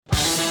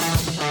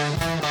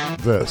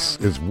This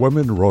is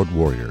Women Road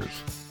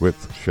Warriors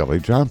with Shelley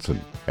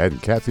Johnson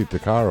and Kathy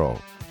Tuccaro.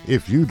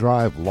 If you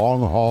drive long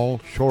haul,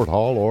 short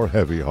haul, or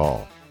heavy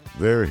haul,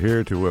 they're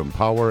here to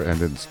empower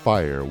and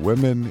inspire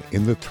women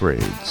in the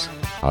trades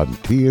on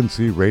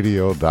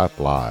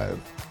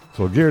tncradio.live.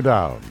 So gear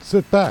down,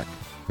 sit back,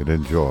 and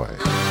enjoy.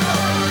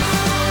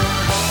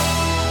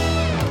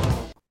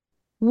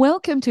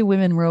 Welcome to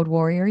Women Road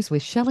Warriors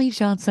with Shelley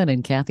Johnson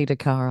and Kathy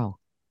Tuccaro.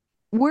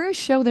 We're a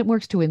show that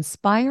works to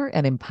inspire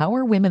and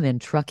empower women in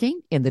trucking,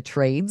 in the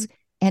trades,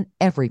 and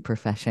every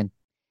profession.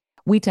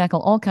 We tackle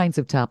all kinds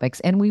of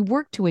topics, and we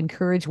work to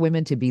encourage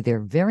women to be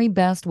their very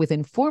best with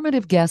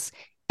informative guests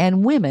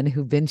and women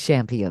who've been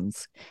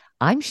champions.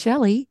 I'm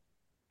Shelley.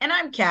 And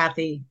I'm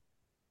Kathy.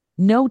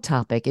 No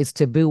topic is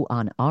taboo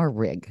on our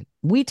rig.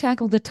 We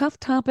tackle the tough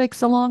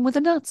topics along with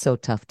the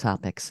not-so-tough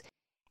topics.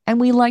 And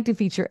we like to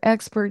feature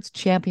experts,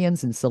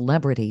 champions, and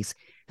celebrities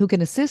who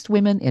can assist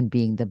women in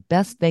being the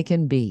best they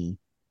can be.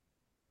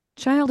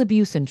 Child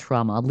abuse and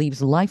trauma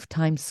leaves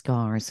lifetime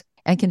scars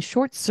and can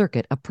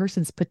short-circuit a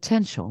person's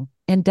potential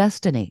and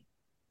destiny.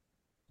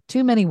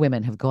 Too many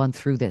women have gone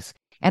through this,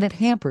 and it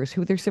hampers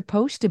who they're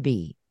supposed to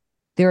be.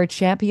 There are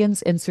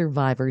champions and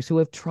survivors who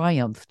have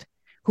triumphed,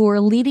 who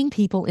are leading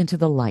people into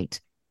the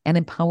light and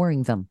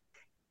empowering them.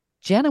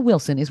 Jana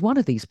Wilson is one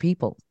of these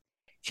people.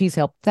 She's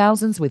helped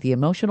thousands with the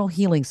emotional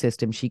healing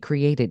system she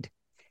created.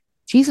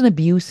 She's an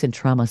abuse and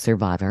trauma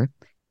survivor.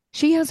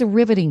 She has a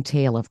riveting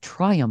tale of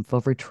triumph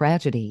over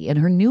tragedy in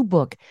her new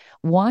book,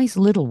 Wise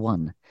Little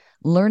One,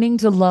 Learning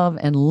to Love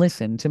and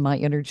Listen to My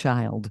Inner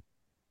Child.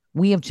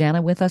 We have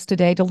Jana with us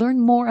today to learn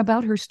more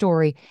about her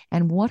story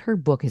and what her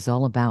book is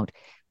all about.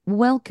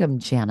 Welcome,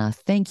 Jana.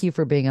 Thank you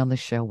for being on the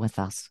show with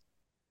us.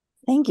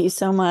 Thank you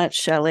so much,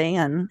 Shelley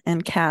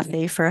and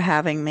Kathy, for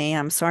having me.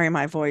 I'm sorry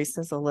my voice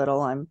is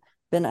I'm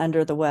been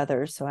under the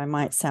weather, so I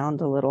might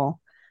sound a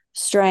little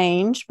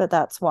strange, but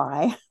that's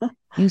why.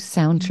 You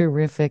sound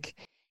terrific.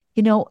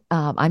 You know,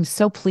 I'm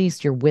so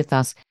pleased you're with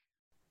us.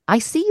 I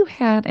see you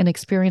had an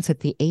experience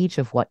at the age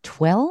of,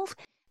 12,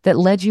 that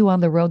led you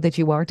on the road that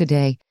you are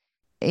today.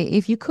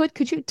 If you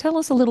could you tell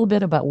us a little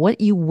bit about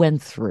what you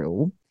went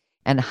through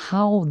and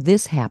how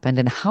this happened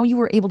and how you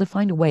were able to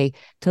find a way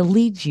to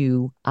lead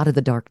you out of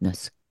the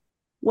darkness?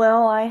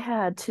 Well, I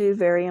had two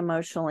very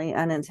emotionally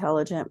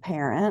unintelligent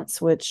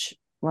parents, which,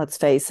 let's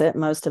face it,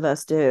 most of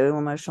us do.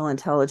 Emotional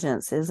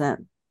intelligence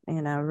isn't,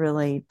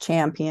 really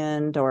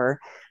championed or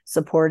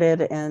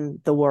supported in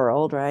the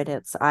world, right?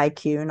 It's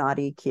IQ, not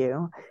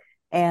EQ.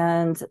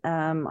 And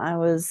I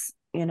was,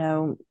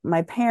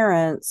 my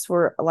parents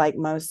were like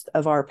most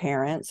of our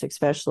parents,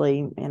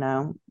 especially,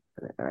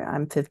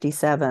 I'm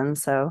 57.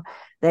 So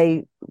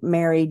they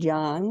married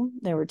young.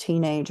 They were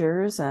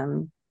teenagers,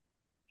 and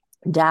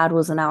dad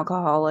was an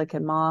alcoholic,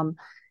 and mom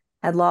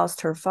had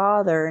lost her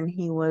father, and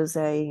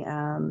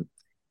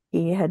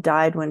he had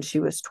died when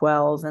she was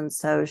 12. And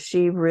so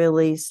she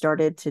really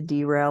started to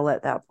derail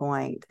at that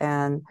point.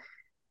 And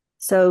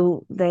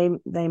so they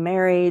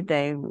married,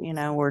 they,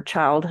 were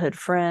childhood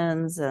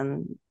friends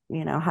and,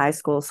 high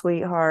school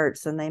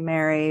sweethearts, and they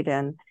married,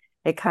 and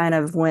it kind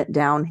of went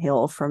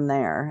downhill from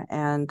there.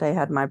 And they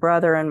had my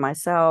brother and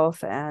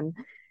myself, and,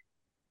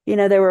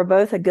 they were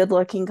both a good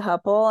looking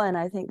couple. And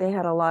I think they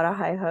had a lot of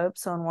high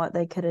hopes on what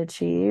they could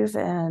achieve.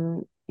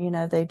 And,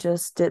 they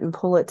just didn't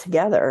pull it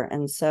together.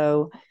 And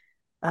so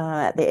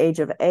at the age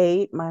of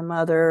 8, my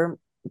mother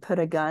put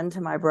a gun to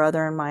my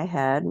brother in my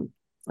head.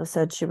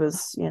 Said she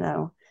was,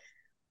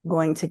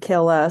 going to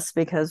kill us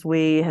because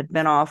we had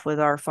been off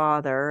with our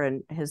father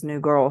and his new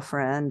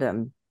girlfriend.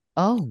 And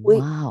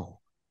wow.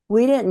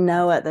 We didn't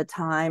know at the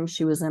time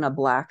she was in a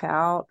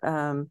blackout.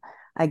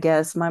 I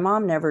guess my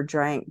mom never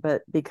drank,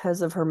 but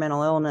because of her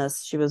mental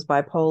illness, she was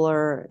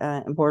bipolar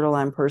and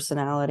borderline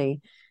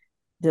personality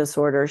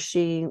disorder.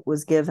 She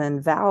was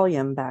given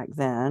Valium back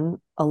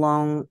then,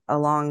 along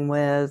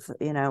with,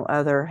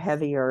 other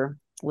heavier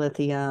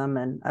lithium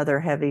and other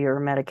heavier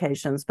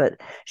medications,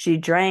 but she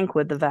drank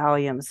with the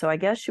Valium. So I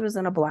guess she was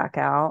in a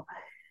blackout.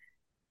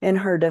 In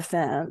her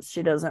defense,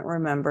 she doesn't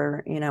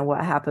remember,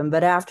 what happened.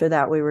 But after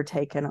that, we were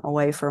taken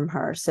away from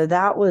her. So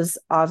that was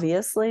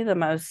obviously the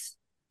most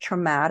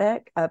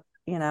traumatic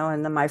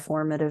in my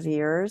formative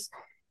years.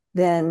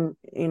 Then,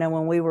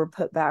 when we were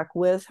put back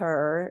with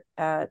her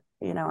at,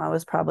 I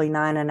was probably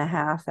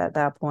 9.5 at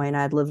that point.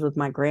 I'd lived with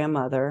my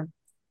grandmother,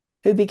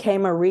 who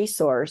became a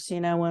resource.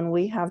 When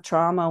we have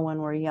trauma when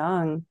we're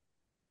young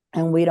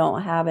and we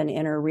don't have an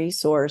inner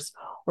resource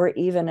or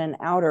even an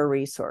outer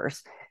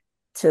resource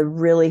to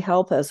really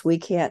help us, we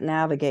can't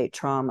navigate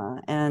trauma.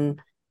 And,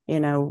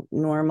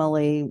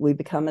 normally we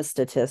become a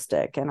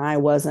statistic. And I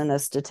wasn't a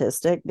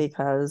statistic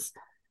because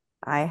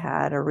I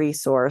had a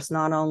resource,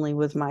 not only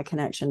with my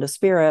connection to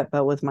spirit,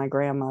 but with my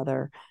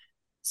grandmother.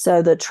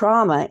 So the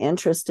trauma,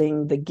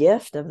 the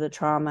gift of the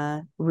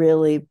trauma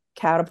really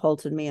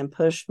catapulted me and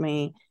pushed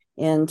me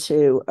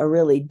into a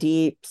really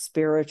deep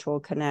spiritual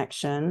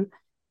connection.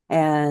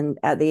 And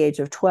at the age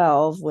of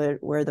 12,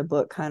 where the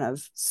book kind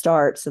of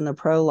starts in the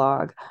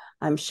prologue,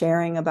 I'm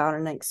sharing about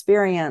an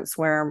experience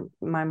where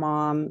my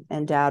mom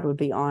and dad would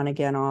be on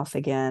again, off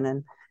again.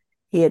 And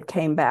he had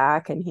came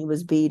back and he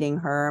was beating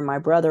her. My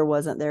brother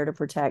wasn't there to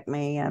protect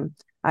me. And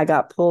I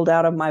got pulled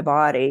out of my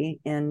body.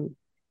 And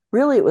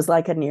really, it was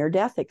like a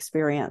near-death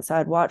experience.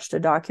 I'd watched a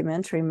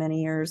documentary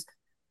many years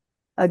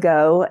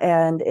ago,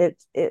 and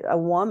a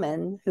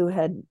woman who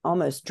had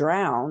almost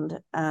drowned,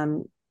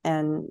 and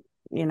in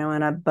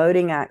a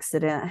boating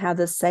accident, had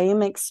the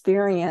same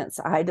experience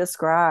I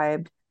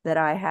described that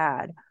I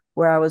had,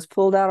 where I was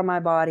pulled out of my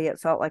body. It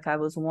felt like I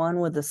was one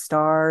with the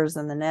stars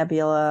and the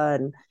nebula,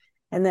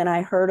 and then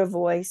I heard a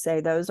voice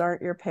say, "Those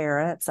aren't your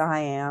parents. I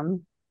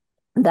am.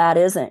 That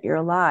isn't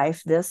your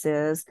life. This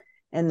is."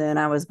 And then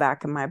I was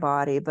back in my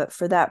body. But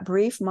for that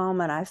brief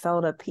moment, I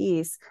felt a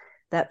peace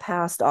that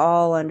passed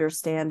all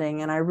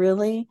understanding. And I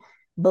really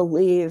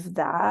believe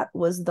that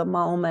was the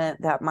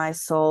moment that my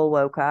soul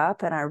woke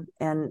up,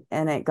 and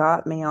it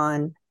got me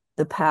on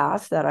the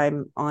path that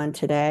I'm on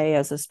today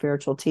as a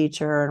spiritual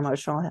teacher, an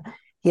emotional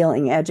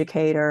healing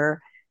educator.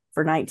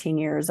 For 19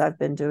 years, I've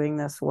been doing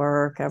this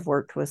work. I've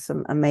worked with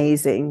some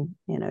amazing,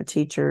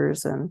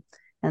 teachers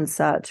and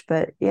such.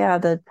 But yeah,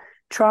 the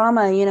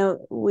trauma,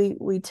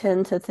 we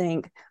tend to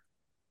think,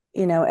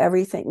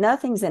 everything,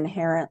 nothing's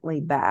inherently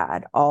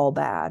bad, all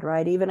bad,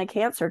 right? Even a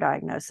cancer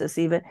diagnosis,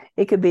 even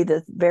it could be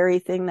the very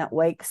thing that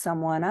wakes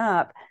someone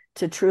up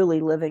to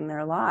truly living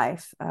their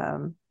life.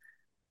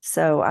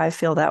 So I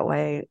feel that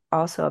way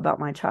also about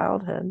my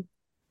childhood.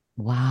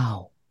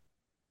 Wow.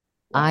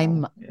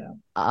 Wow.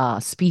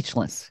 I'm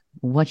speechless.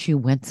 What you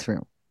went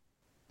through.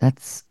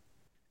 That's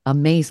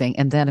amazing.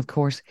 And then, of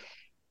course,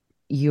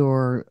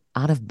 your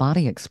out of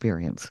body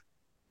experience.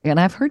 And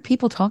I've heard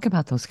people talk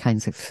about those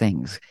kinds of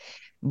things,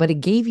 but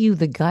it gave you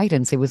the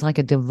guidance. It was like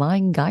a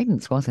divine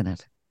guidance, wasn't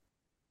it?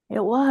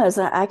 It was.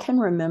 I can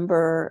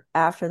remember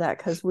after that,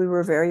 because we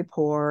were very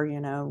poor,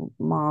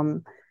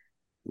 mom,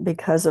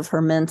 because of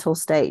her mental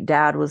state,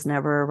 dad was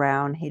never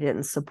around. He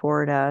didn't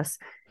support us,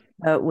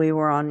 but we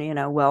were on,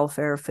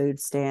 welfare, food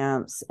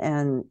stamps,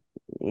 and,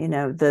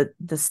 the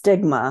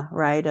stigma,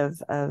 right,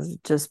 of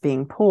just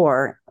being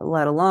poor,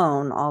 let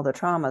alone all the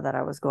trauma that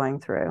I was going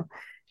through.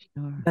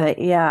 Sure. But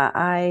yeah,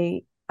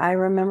 I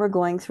remember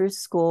going through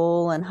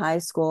school and high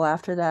school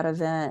after that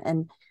event,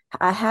 and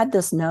I had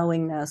this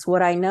knowingness.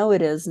 What I know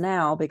it is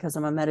now, because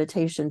I'm a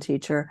meditation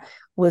teacher,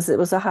 was it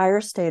was a higher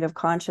state of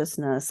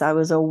consciousness. I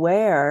was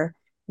aware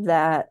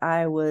that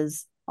I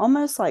was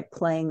almost like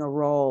playing a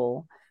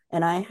role,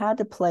 and I had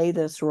to play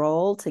this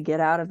role to get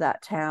out of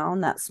that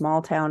town, that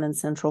small town in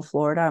Central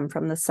Florida. I'm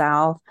from the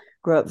South,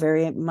 grew up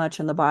very much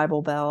in the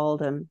Bible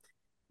Belt,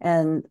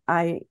 and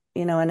I,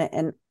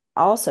 and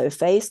also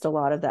faced a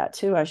lot of that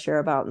too. I share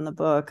about in the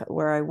book,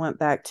 where I went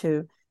back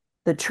to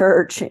the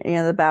church,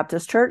 the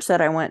Baptist church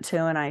that I went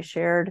to, and I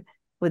shared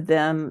with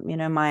them,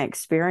 my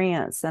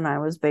experience. And I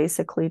was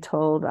basically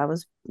told that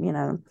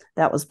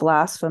was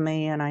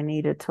blasphemy and I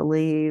needed to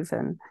leave.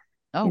 And,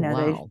 Oh,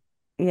 wow.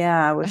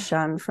 I was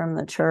shunned from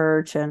the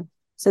church. And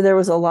so there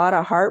was a lot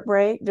of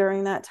heartbreak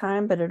during that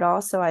time, but it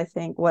also, I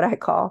think, what I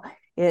call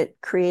it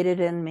created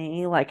in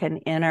me like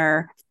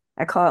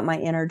I call it my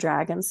inner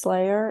dragon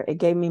slayer. It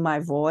gave me my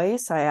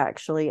voice. I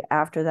actually,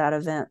 after that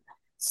event,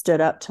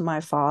 stood up to my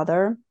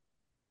father.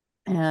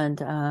 And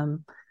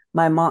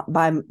my mom,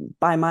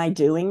 by my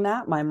doing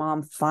that, my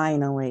mom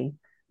finally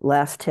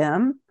left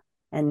him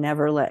and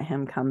never let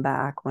him come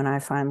back when I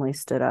finally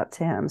stood up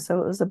to him.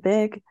 So it was a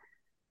big,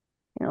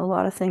 a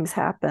lot of things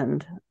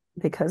happened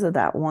because of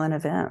that one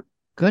event.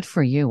 Good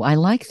for you. I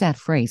like that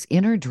phrase,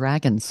 inner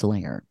dragon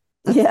slayer.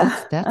 Yeah.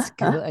 That's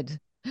good.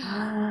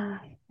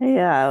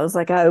 Yeah, it was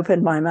like I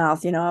opened my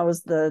mouth. I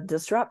was the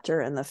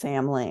disruptor in the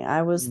family.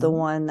 I was the Mhm.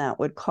 one that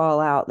would call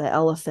out the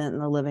elephant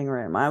in the living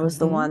room. I was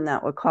the Mhm. one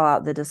that would call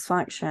out the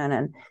dysfunction.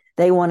 And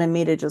they wanted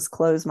me to just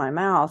close my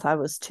mouth. I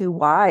was too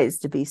wise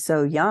to be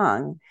so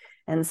young.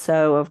 And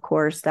so, of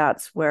course,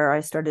 that's where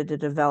I started to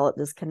develop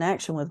this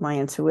connection with my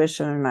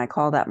intuition. And I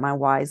call that my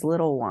wise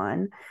little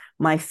one.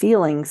 My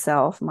feeling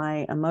self,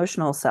 my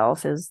emotional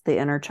self is the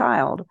inner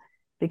child,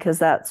 because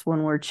that's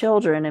when we're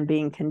children and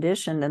being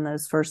conditioned in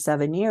those first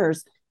 7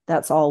 years.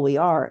 That's all we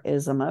are,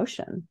 is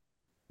emotion.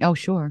 Oh,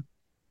 sure.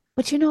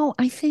 But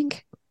I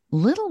think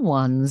little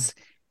ones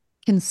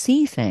can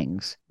see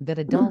things that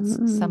adults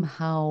Mm-hmm.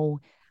 somehow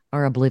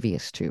are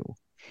oblivious to.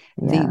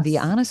 The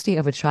Yes, honesty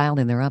of a child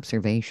in their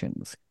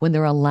observations, when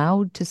they're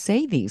allowed to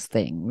say these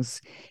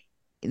things,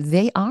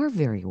 they are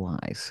very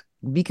wise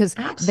because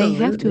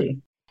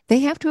Absolutely. they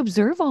have to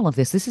observe all of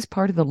this. This is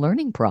part of the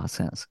learning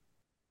process.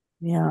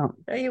 yeah,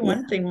 Tell you yeah.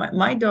 one thing,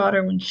 my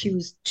daughter, when she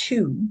was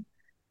 2,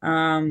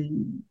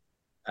 um,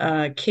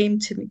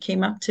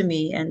 came up to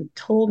me and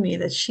told me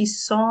that she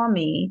saw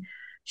me,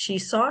 she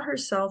saw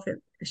herself,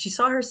 she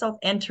saw herself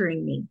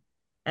entering me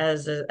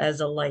as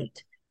a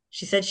light.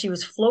 She said she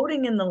was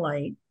floating in the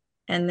light,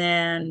 and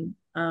then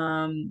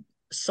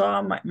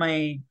saw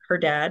her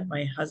dad,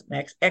 my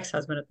husband,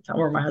 ex-husband at the time,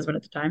 or my husband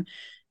at the time,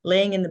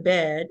 laying in the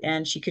bed,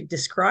 and she could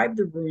describe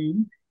the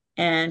room.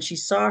 and she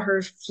saw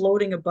her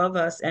floating above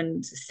us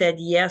and said,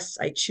 yes,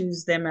 I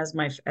choose them as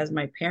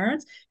my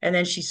parents. And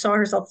then she saw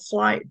herself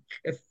fly,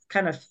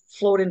 kind of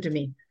float into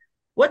me.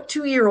 What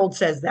 2-year-old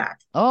says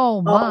that?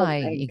 Oh Oh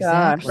my, my gosh,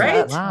 exactly. Right?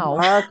 that's Wow.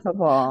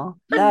 remarkable.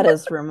 That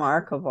is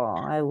remarkable.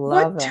 I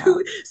love What that.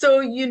 two? So,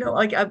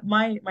 like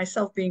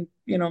myself being,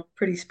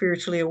 pretty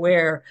spiritually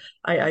aware,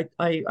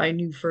 I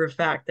knew for a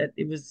fact that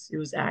it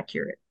was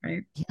accurate,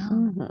 right? Yeah. So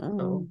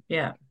Mhm.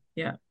 yeah,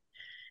 yeah.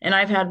 And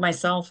I've had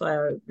myself at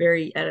a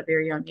very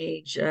young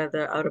age,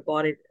 the out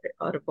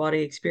of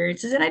body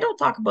experiences, and I don't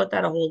talk about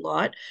that a whole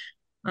lot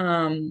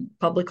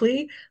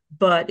publicly,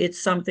 but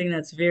it's something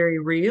that's very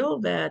real,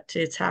 that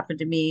it's happened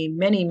to me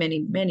many, many,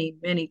 many,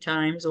 many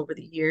times over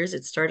the years.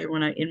 It started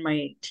when I in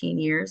my teen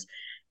years,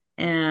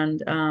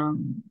 and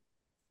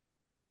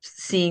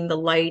seeing the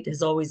light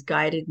has always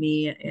guided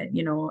me,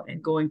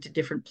 and going to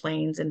different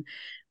planes. And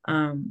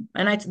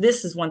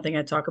this is one thing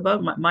I talk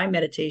about. My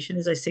meditation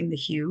is I sing the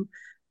hue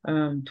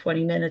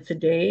 20 minutes a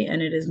day,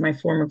 and it is my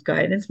form of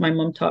guidance. My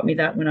mom taught me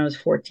that when I was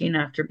 14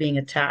 after being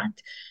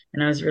attacked,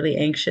 and I was really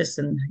anxious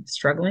and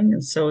struggling.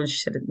 And so she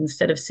said,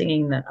 instead of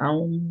singing the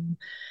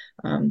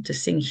to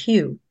sing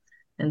hue.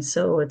 And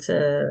so it's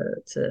a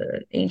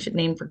ancient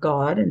name for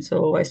God. And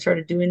so I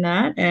started doing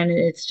that, and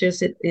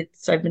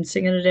it's I've been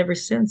singing it ever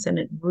since, and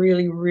it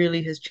really,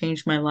 really has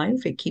changed my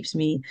life. It keeps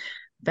me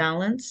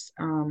balanced.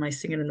 I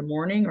sing it in the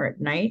morning or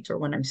at night or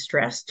when I'm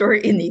stressed or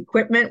in the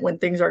equipment when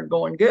things aren't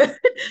going good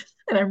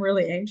and I'm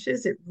really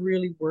anxious. It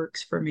really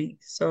works for me.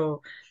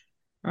 So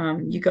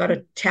you got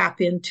to tap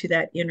into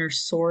that inner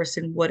source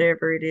in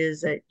whatever it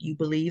is that you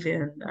believe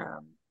in,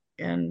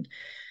 and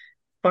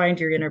find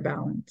your inner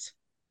balance.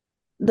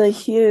 The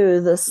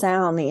hue, the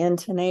sound, the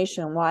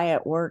intonation, why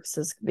it works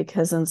is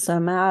because in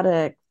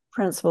somatic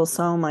principle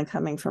soma,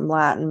 coming from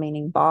Latin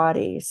meaning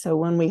body. So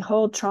when we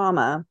hold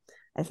trauma,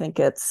 I think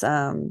it's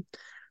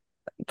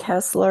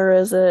Kessler,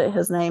 is it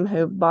his name,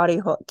 who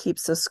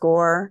keeps a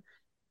score.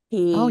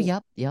 Oh, He,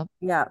 yep, yep.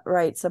 yeah,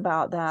 writes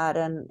about that,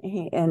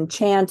 and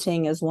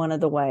chanting is one of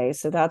the ways.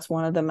 So that's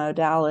one of the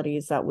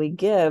modalities that we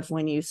give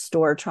when you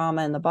store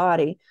trauma in the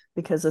body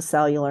because of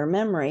cellular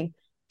memory.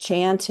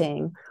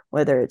 Chanting,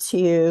 whether it's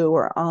hue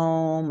or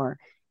om or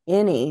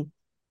any,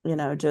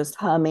 just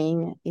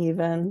humming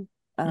even,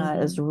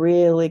 is Mm-hmm.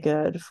 really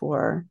good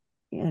for,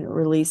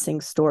 releasing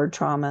stored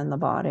trauma in the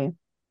body.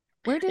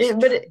 Where does Yeah,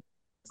 but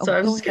oh, so I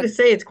was go just going ahead. to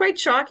say it's quite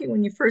shocking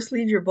when you first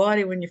leave your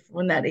body,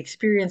 when that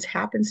experience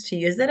happens to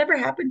you. Has that ever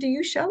happened to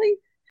you, Shelley?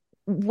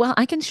 Well,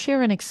 I can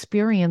share an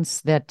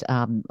experience that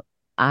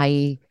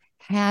I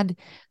had.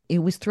 It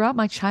was throughout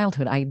my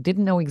childhood. I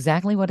didn't know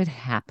exactly what had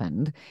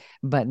happened,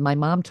 but my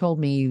mom told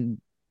me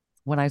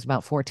when I was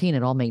about 14,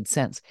 it all made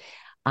sense.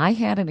 I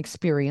had an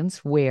experience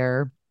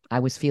where I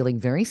was feeling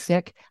very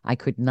sick. I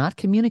could not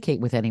communicate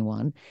with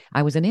anyone.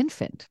 I was an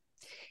infant.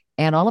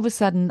 And all of a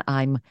sudden,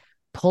 I'm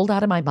pulled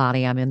out of my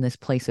body. I'm in this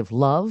place of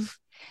love,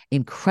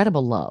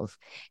 incredible love.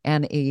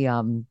 And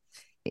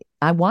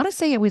I want to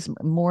say it was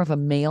more of a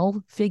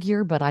male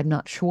figure, but I'm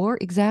not sure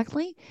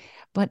exactly.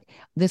 But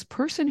this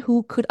person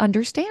who could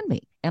understand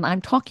me, and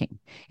I'm talking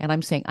and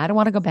I'm saying, I don't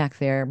want to go back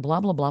there, blah,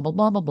 blah, blah, blah,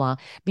 blah, blah, blah,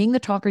 being the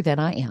talker that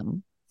I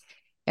am.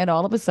 And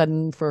all of a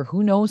sudden, for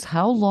who knows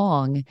how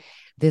long,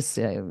 this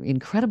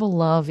incredible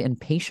love and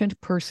patient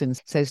person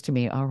says to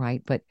me, all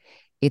right, but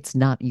it's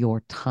not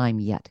your time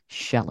yet,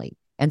 Shelley,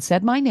 and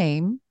said my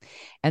name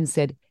and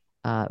said,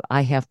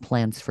 I have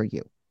plans for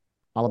you.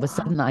 All of a Wow.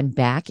 sudden, I'm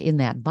back in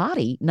that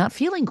body, not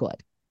feeling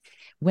good.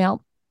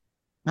 Well,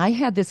 I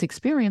had this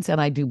experience, and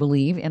I do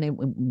believe, and it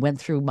went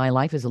through my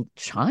life as a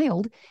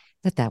child,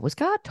 that that was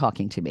God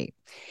talking to me.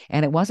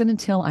 And it wasn't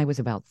until I was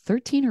about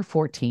 13 or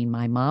 14,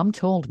 my mom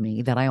told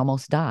me that I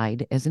almost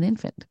died as an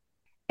infant.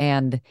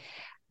 And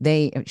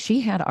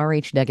she had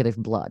Rh negative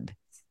blood,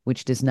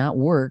 which does not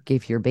work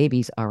if your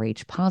baby's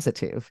Rh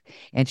positive.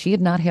 And she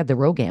had not had the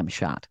Rogam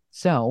shot.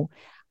 So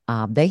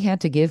they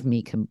had to give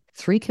me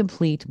 3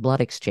 complete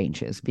blood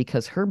exchanges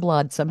because her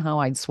blood somehow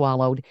I'd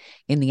swallowed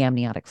in the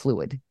amniotic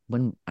fluid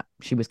when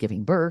she was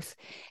giving birth,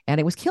 and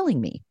it was killing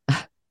me.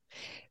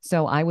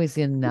 So I was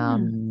in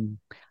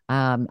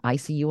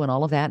ICU and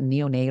all of that,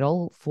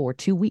 neonatal for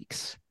 2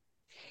 weeks.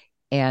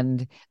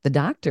 And the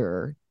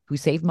doctor who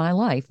saved my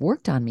life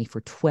worked on me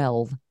for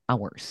 12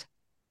 hours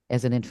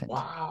as an infant.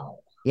 Wow.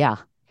 Yeah.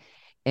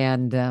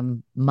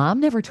 And mom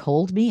never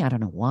told me, I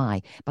don't know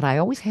why, but I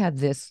always had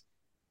this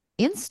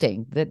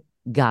instinct that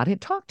God had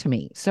talked to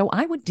me. So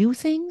I would do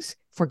things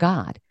for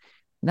God,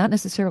 not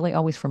necessarily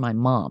always for my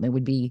mom. It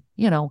would be,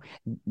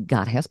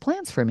 God has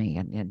plans for me,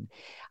 and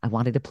I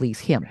wanted to please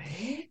him.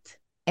 Right?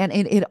 And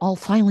it all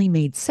finally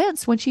made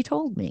sense when she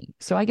told me.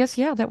 So I guess,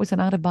 yeah, that was an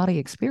out of body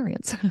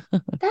experience.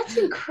 That's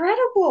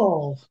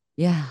incredible.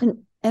 Yeah.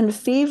 And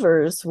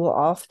fevers will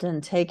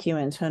often take you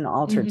into an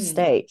altered Hmm.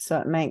 state. So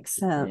it makes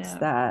sense Yeah.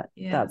 that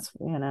Yeah. that's,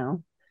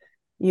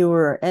 you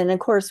were, and of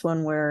course,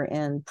 when we're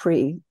in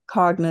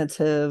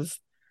precognitive,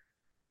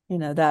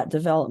 that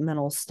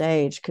developmental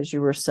stage, because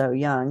you were so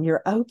young,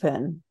 you're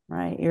open,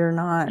 right? You're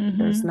not,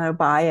 there's Hmm. no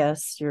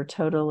bias. You're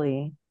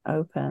totally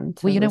open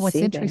to Well, you know what's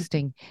receiving.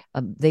 interesting?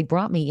 They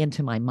brought me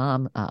into my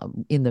mom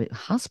in the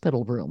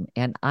hospital room,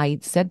 and I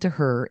said to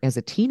her as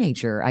a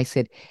teenager, I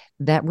said,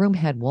 that room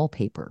had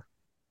wallpaper.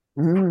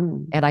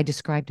 Mm. And I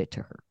described it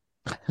to her.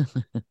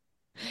 And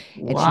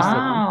she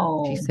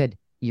Wow. said,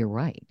 you're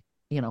right.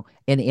 You know,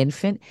 an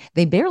infant,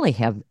 they barely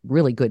have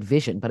really good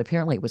vision, but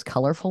apparently it was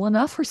colorful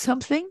enough or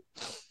something.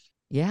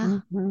 Yeah.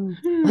 Mhm.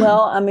 Hmm.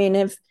 Well, I mean,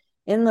 if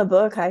in the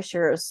book I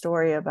share a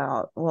story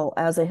about, well,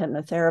 as a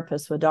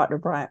hypnotherapist with Dr.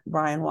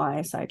 Brian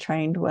Weiss, I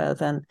trained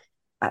with, and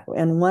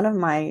in one of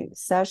my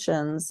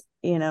sessions,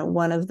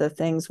 one of the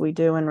things we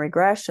do in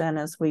regression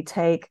is we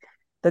take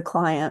the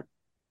client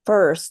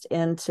first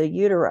into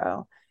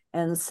utero.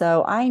 And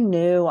so I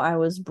knew I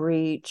was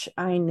breech.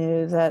 I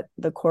knew that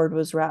the cord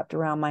was wrapped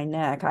around my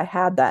neck. I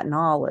had that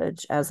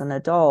knowledge as an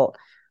adult,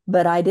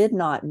 but I did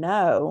not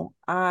know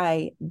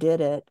I did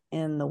it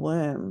in the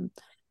womb.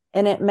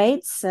 And it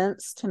made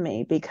sense to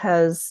me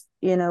because,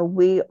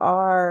 we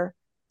are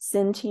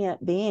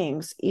sentient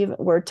beings. Even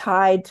we're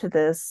tied to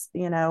this,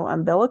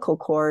 umbilical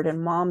cord,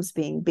 and mom's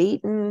being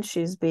beaten.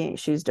 She's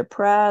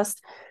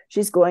depressed.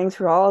 She's going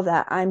through all of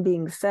that. I'm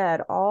being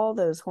fed all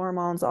those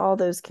hormones, all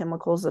those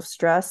chemicals of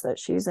stress that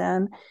she's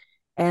in.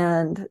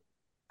 And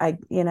I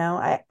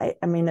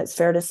mean, it's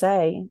fair to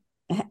say,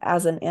 I'm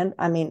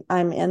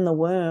in the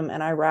womb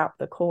and I wrap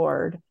the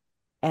cord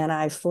and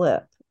I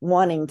flip,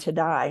 wanting to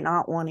die,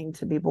 not wanting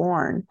to be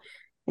born.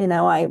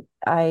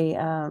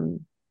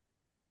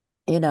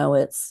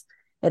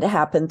 It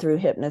happened through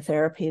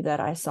hypnotherapy that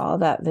I saw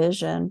that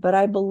vision, but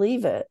I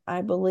believe it.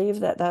 I believe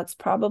that that's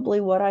probably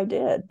what I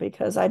did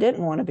because I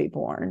didn't want to be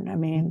born. I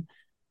mean,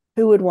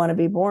 who would want to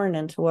be born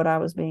into what I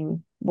was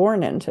being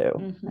born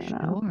into,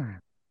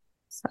 Sure.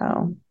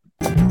 So.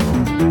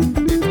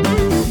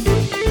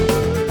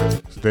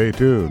 Stay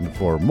tuned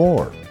for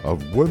more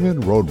of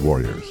Women Road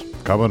Warriors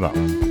coming up.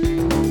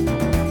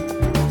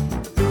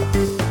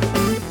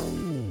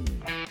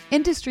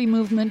 Industry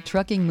movement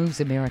Trucking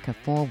Moves America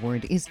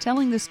Forward is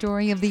telling the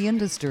story of the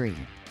industry.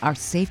 Our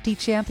safety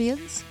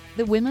champions,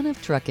 the women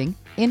of trucking,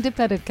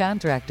 independent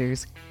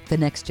contractors, the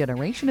next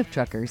generation of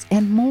truckers,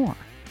 and more.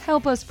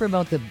 Help us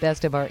promote the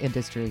best of our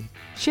industry.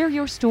 Share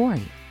your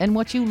story and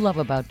what you love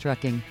about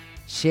trucking.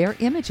 Share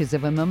images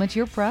of a moment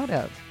you're proud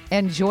of.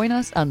 And join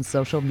us on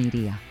social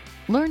media.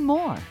 Learn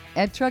more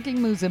at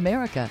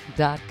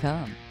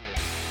truckingmovesamerica.com.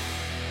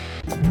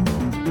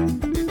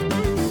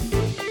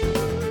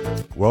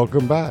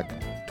 Welcome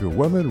back to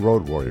Women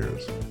Road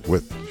Warriors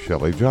with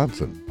Shelley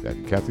Johnson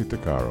and Kathy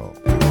Tuccaro.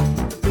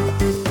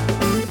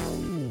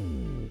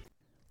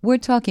 We're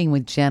talking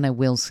with Jana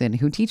Wilson,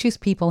 who teaches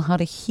people how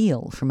to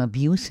heal from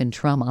abuse and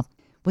trauma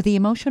with the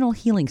emotional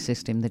healing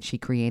system that she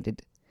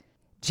created.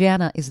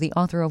 Jana is the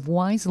author of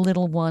Wise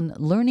Little One,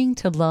 Learning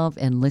to Love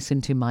and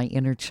Listen to My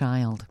Inner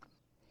Child.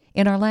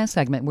 In our last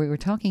segment, we were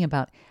talking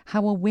about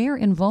how aware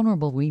and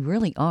vulnerable we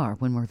really are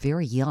when we're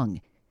very young,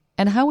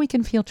 and how we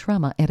can feel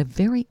trauma at a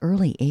very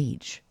early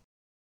age.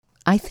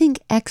 I think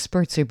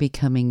experts are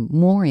becoming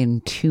more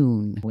in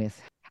tune with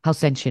how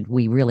sentient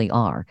we really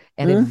are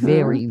at a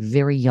very,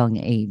 very young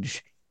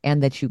age,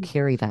 and that you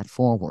carry that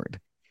forward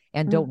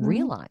and don't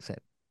realize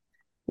it.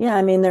 Yeah,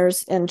 I mean,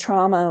 in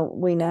trauma,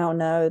 we now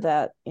know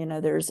that,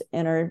 there's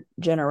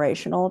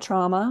intergenerational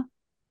trauma,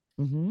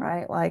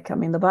 right? Like, I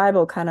mean, the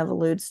Bible kind of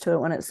alludes to it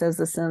when it says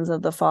the sins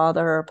of the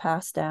father are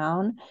passed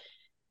down,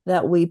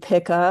 that we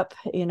pick up,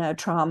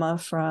 trauma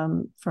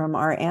from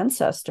our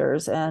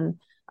ancestors. And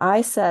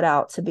I set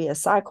out to be a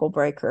cycle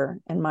breaker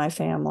in my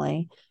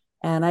family.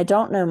 And I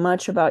don't know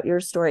much about your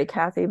story,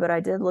 Kathy, but I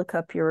did look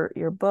up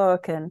your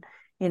book and,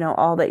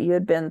 all that you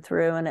had been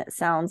through. And it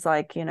sounds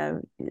like,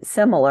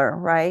 similar,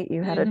 right?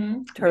 You had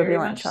a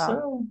turbulent child.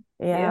 So.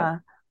 Yeah.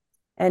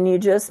 And you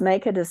just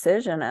make a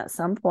decision at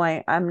some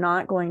point. I'm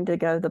not going to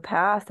go the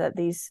path that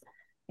these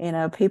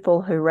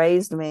people who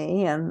raised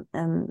me and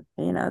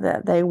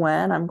that they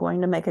went. I'm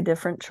going to make a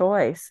different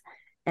choice.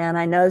 And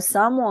I know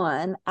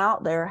someone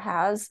out there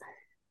has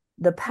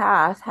the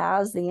path,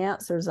 has the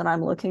answers that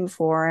I'm looking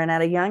for. And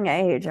at a young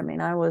age, I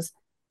mean, I was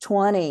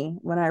 20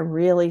 when I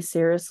really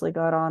seriously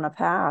got on a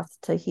path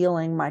to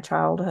healing my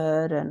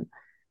childhood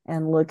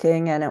and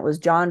looking. And it was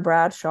John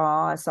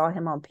Bradshaw. I saw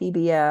him on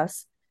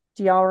PBS.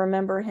 Do y'all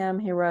remember him?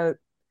 He wrote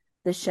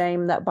The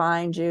Shame That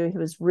Binds You. He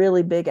was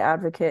really big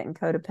advocate in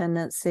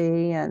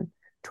codependency and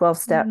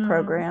 12-step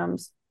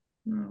programs.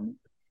 No.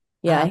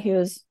 Yeah, he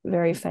was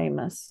very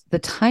famous. The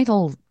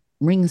title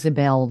rings a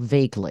bell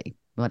vaguely,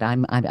 but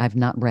I've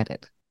not read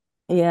it.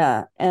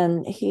 Yeah,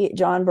 and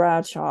John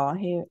Bradshaw,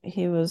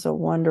 he was a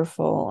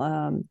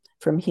wonderful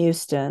from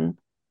Houston.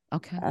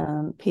 Okay.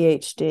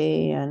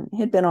 PhD, and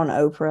he'd been on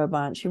Oprah a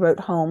bunch. He wrote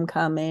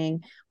Homecoming.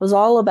 It was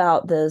all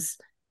about this,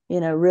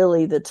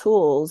 really the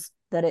tools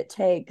that it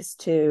takes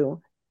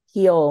to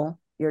heal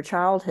your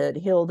childhood,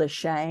 heal the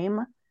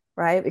shame,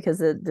 right? Because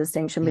the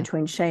distinction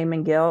between shame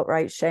and guilt,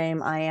 right?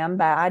 Shame, I am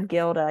bad.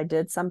 Guilt, I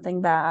did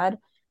something bad.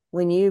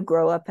 When you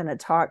grow up in a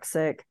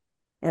toxic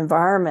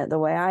environment the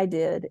way I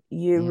did,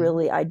 you Yeah.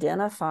 really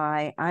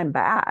identify, I'm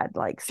bad,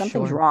 like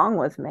something's Sure. wrong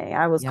with me.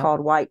 I was Yep. called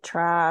white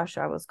trash.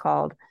 I was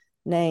called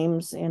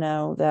names,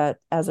 that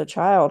as a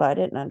child I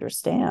didn't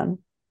understand.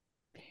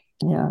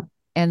 Yeah.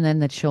 And then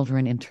the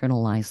children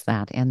internalize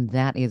that, and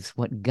that is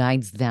what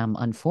guides them,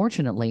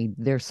 unfortunately,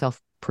 their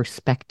self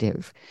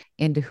perspective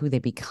into who they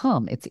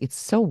become. It's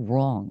so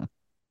wrong.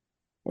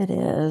 It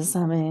is.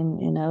 I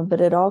mean, but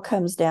it all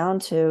comes down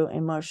to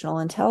emotional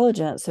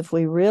intelligence. If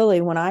we really,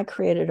 when I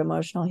created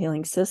emotional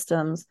healing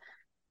systems,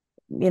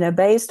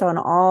 based on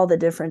all the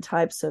different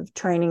types of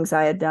trainings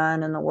I had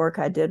done and the work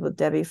I did with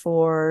Debbie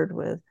Ford,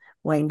 with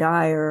Wayne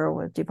Dyer,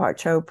 with Deepak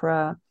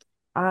Chopra,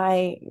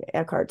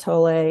 Eckhart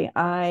Tolle,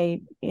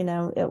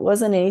 it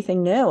wasn't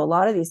anything new. A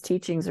lot of these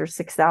teachings are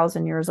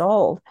 6,000 years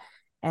old.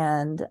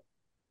 And,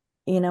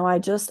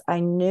 I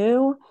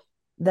knew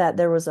that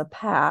there was a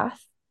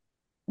path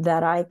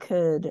that I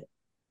could,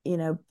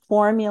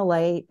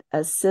 formulate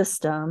a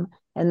system,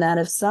 and that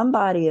if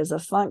somebody is a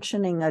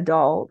functioning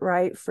adult,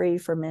 right, free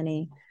from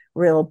any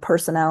real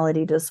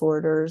personality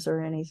disorders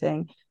or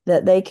anything,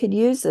 that they could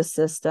use the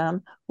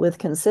system with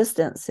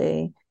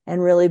consistency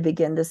and really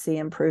begin to see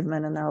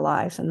improvement in their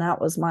life. And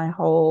that was my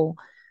whole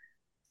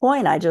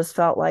point. I just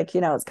felt like,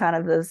 it's kind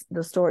of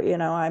the story,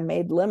 I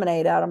made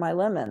lemonade out of my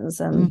lemons.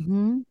 And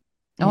Mm-hmm.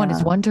 Oh, and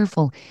it's yeah.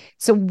 wonderful.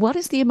 So what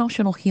is the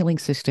emotional healing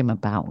system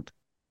about?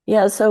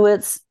 Yeah,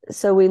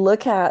 so we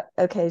look at,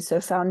 okay,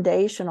 so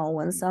foundational,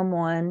 when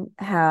someone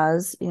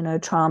has,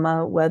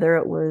 trauma, whether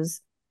it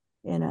was,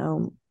 you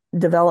know,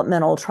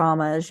 developmental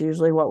trauma is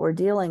usually what we're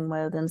dealing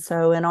with. And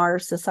so in our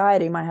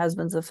society, my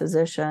husband's a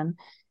physician.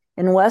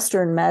 In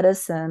Western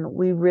medicine,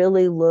 we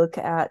really look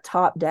at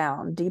top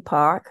down.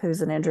 Deepak,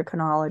 who's an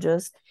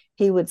endocrinologist,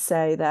 he would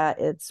say that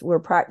we're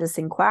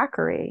practicing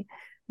quackery,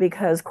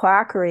 because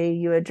quackery,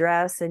 you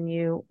address and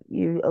you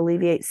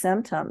alleviate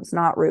symptoms,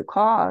 not root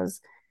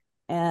cause.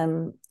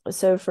 And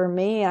so for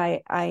me,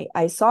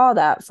 I saw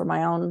that for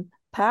my own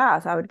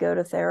path. I would go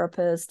to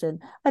therapist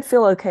and I'd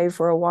feel okay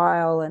for a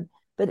while,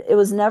 but it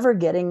was never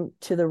getting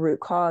to the root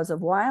cause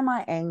of why am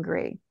I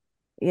angry?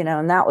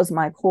 And that was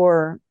my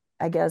core,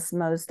 I guess,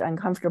 most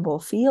uncomfortable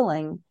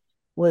feeling,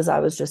 was I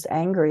was just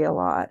angry a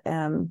lot.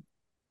 And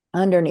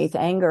underneath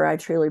anger, I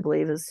truly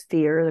believe, is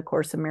fear. The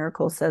Course in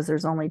Miracles says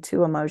there's only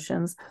two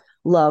emotions,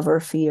 love or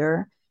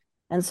fear.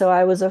 And so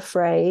I was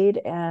afraid.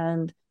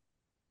 And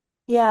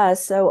yeah,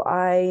 so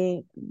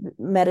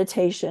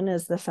meditation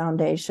is the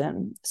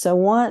foundation. So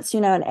once,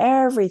 and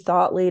every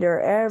thought leader,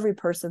 every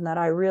person that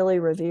I really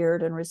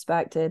revered and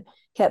respected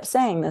kept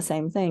saying the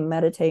same thing,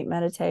 meditate,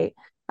 meditate.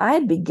 I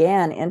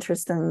began,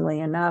 interestingly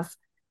enough,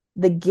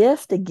 the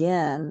gift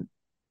again,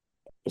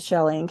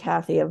 Shelley and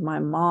Kathy, of my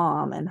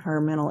mom and her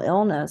mental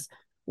illness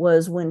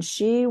was when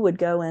she would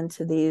go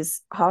into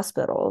these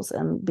hospitals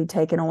and be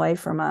taken away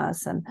from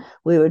us, and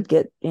we would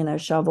get,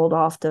 shoveled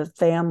off to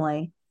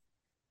family.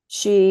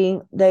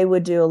 They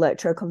would do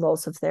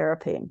electroconvulsive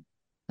therapy.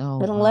 Oh,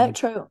 And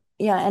wow.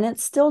 and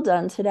it's still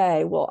done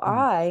today. Well,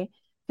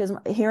 because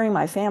hearing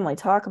my family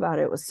talk about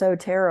it was so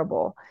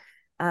terrible,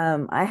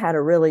 I had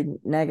a really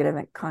negative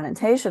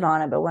connotation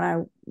on it. But when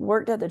I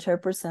worked at the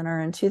Chopra Center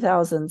in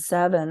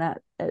 2007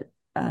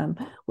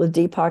 with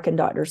Deepak and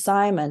Dr.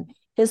 Simon,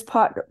 his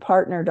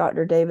partner,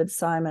 Dr. David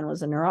Simon,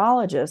 was a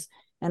neurologist.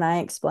 And I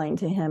explained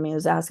to him, he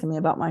was asking me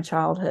about my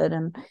childhood.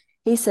 And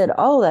he said,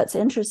 "Oh, that's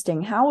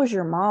interesting. How was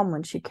your mom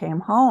when she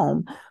came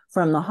home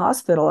from the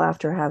hospital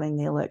after having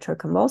the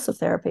electroconvulsive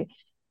therapy?"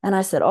 And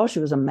I said, "Oh, she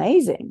was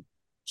amazing.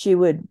 She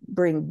would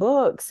bring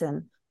books,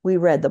 and we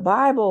read the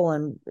Bible,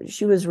 and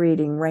she was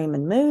reading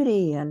Raymond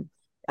Moody, and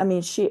I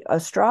mean,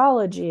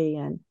 astrology,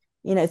 and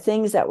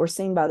things that were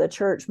seen by the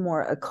church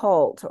more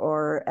occult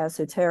or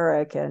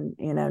esoteric, and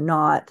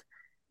not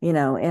in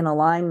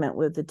alignment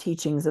with the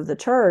teachings of the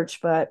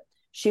church, but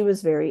she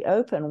was very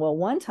open." Well,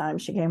 one time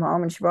she came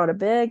home and she brought a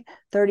big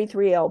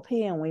 33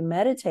 LP, and we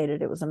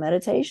meditated. It was a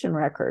meditation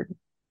record.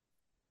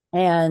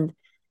 And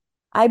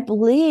I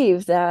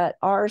believe that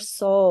our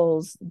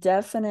souls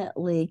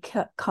definitely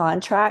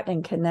contract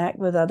and connect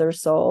with other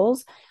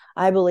souls.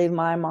 I believe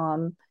my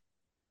mom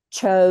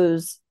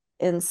chose,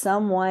 in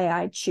some way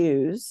I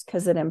choose,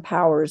 because it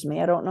empowers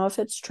me. I don't know if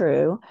it's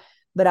true,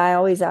 but I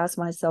always ask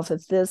myself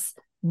if this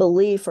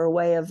belief or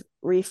way of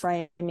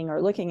reframing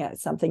or looking at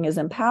something is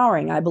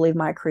empowering. I believe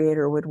my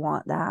creator would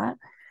want that.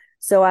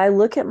 So I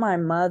look at my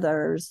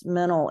mother's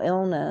mental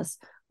illness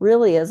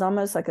really as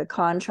almost like a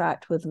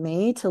contract with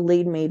me to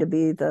lead me to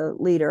be the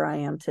leader I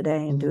am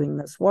today in doing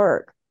this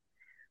work,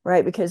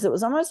 right? Because it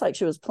was almost like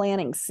she was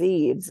planting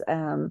seeds.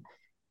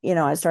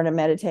 I started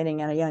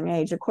meditating at a young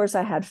age. Of course,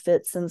 I had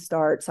fits and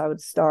starts. I would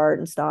start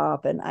and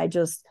stop, and I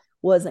just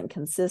wasn't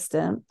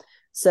consistent.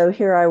 So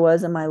here I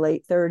was in my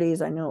late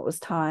 30s. I knew it was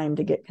time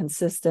to get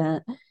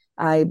consistent.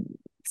 I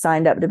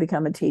signed up to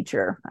become a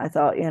teacher. I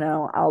thought,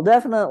 I'll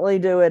definitely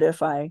do it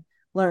if I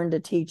learn to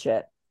teach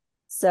it.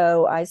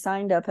 So I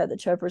signed up at the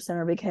Chopra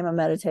Center, became a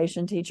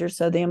meditation teacher.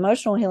 So the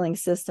emotional healing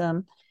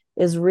system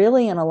is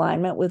really in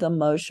alignment with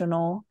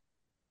emotional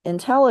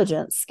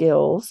intelligence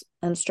skills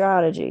and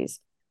strategies.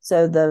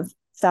 So the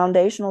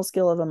foundational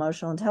skill of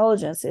emotional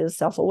intelligence is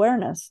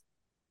self-awareness.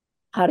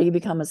 How do you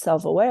become a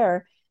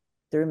self-aware?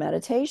 Through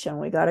meditation.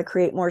 We got to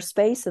create more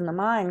space in the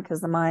mind, because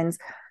the mind's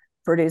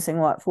producing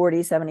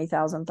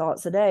 40,000-70,000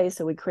 thoughts a day.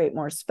 So we create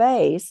more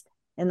space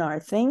in our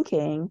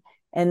thinking.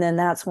 And then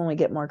that's when we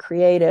get more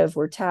creative.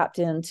 We're tapped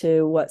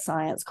into what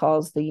science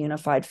calls the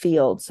unified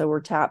field. So we're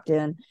tapped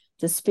in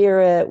to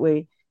spirit.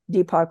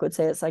 Deepak would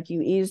say it's like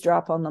you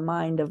eavesdrop on the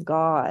mind of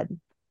God.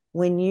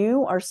 When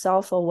you are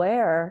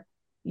self-aware,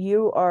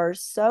 you are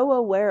so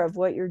aware of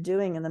what you're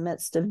doing in the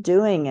midst of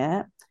doing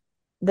it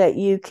that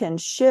you can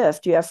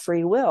shift. You have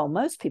free will.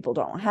 Most people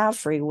don't have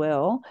free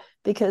will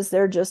because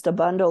they're just a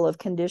bundle of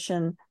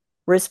conditioned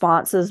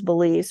responses,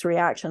 beliefs,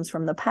 reactions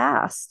from the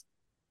past,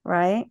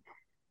 right?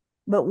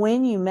 But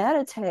when you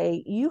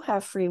meditate, you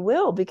have free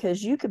will,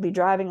 because you could be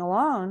driving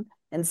along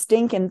and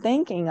stinking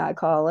thinking, I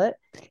call it,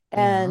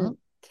 and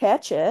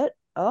catch it,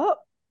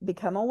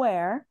 become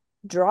aware,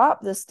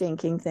 drop the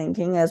stinking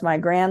thinking. As my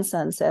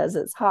grandson says,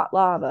 it's hot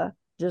lava,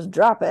 just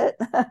drop it.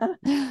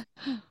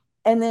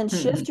 And then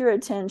shift your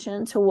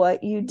attention to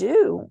what you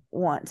do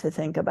want to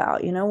think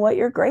about, what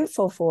you're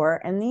grateful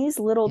for. And these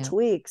little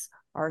tweaks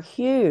are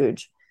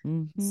huge.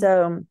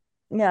 So,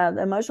 the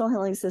emotional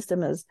healing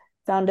system is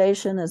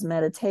foundation is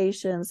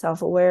meditation,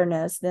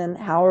 self-awareness. Then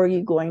how are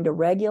you going to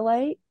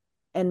regulate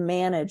and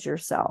manage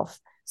yourself?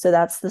 So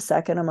that's the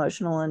second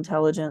emotional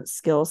intelligence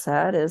skill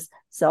set, is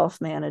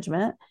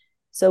self-management.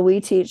 So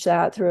we teach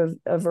that through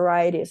a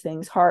variety of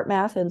things. Heart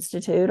Math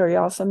Institute. Are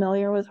y'all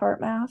familiar with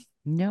Heart Math?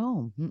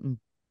 No. Mm-mm.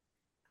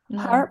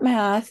 Heart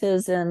Math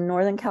is in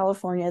Northern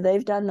California.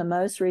 They've done the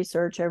most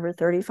research over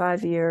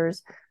 35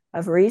 years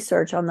of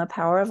research on the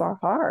power of our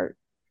heart.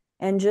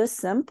 And just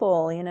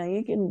simple,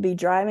 you can be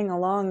driving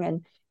along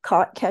and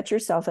catch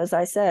yourself, as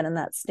I said, in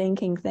that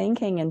stinking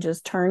thinking, and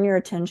just turn your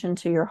attention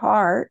to your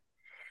heart.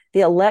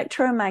 The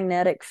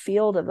electromagnetic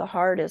field of the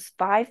heart is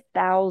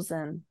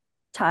 5,000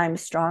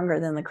 times stronger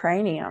than the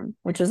cranium,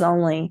 which is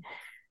only...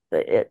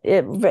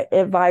 It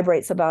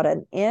vibrates about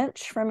an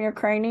inch from your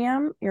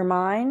cranium, your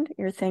mind,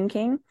 your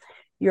thinking.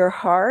 Your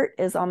heart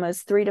is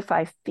almost 3 to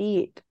 5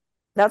 feet.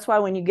 That's why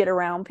when you get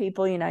around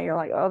people, you're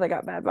like, oh, they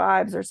got bad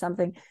vibes or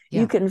something.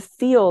 You can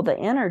feel the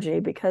energy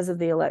because of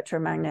the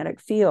electromagnetic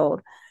field.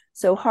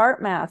 So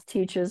Heart Math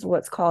teaches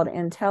what's called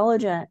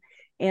intelligent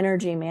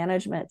energy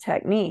management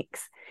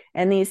techniques.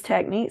 And these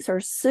techniques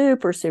are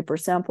super, super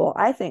simple.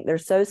 I think they're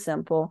so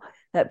simple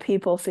that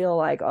people feel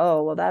like,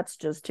 oh, well, that's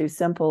just too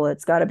simple.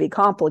 It's got to be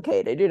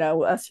complicated.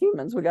 Us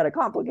humans, we got to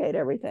complicate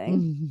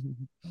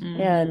everything.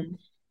 And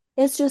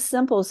it's just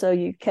simple. So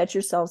you catch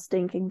yourself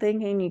stinking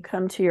thinking, you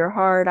come to your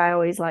heart. I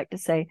always like to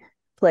say,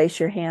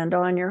 place your hand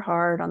on your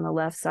heart on the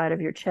left side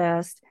of your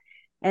chest,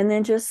 and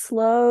then just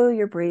slow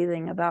your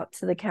breathing about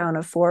to the count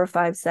of 4 or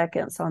 5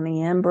 seconds on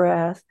the in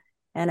breath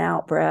and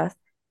out breath,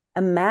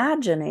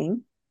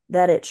 imagining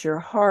that it's your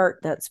heart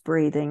that's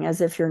breathing, as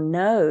if your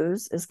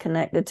nose is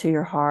connected to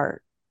your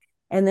heart.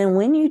 And then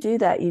when you do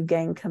that, you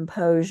gain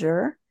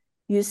composure.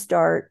 You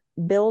start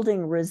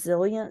building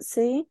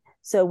resiliency.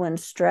 So when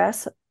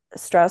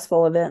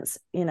stressful events,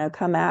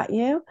 come at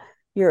you,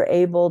 you're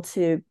able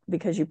to,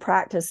 because you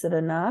practice it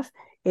enough,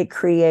 it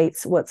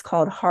creates what's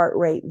called heart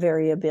rate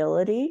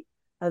variability,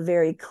 a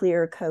very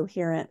clear,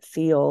 coherent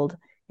field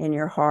in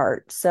your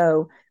heart.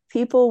 So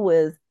people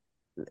with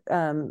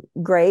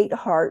great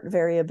heart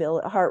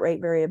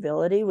rate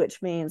variability,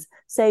 which means,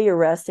 say your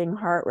resting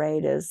heart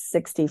rate is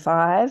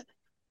 65,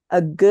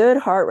 a good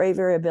heart rate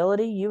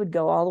variability, you would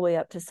go all the way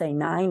up to, say,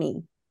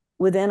 90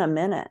 within a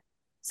minute.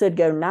 So it'd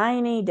go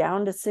 90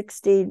 down to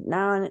 60,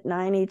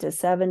 90 to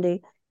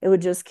 70. It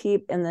would just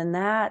keep, and then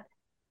that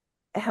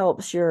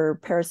helps your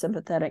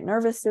parasympathetic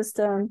nervous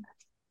system,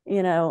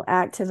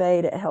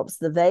 activate. It helps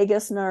the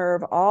vagus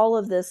nerve, all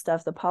of this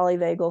stuff, the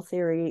polyvagal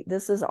theory.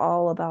 This is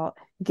all about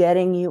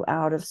getting you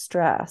out of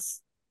stress.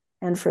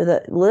 And for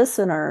the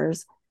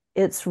listeners,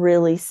 it's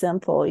really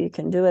simple. You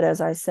can do it,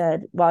 as I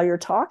said, while you're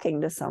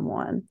talking to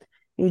someone.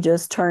 You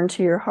just turn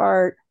to your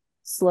heart,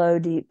 slow,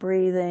 deep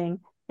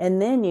breathing,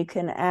 and then you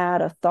can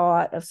add a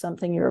thought of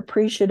something you're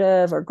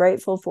appreciative or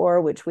grateful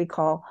for, which we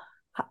call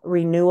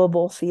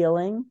renewable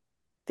feelings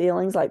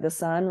like the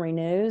sun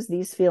renews.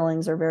 These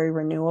feelings are very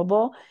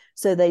renewable.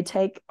 So they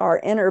take our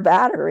inner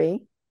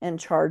battery and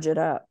charge it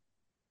up.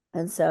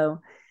 And so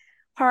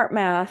Heart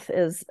Math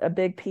is a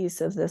big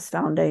piece of this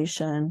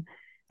foundation.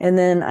 And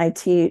then I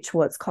teach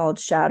what's called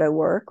shadow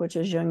work, which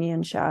is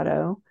Jungian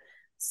shadow,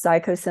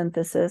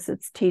 psychosynthesis.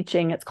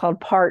 It's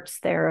called parts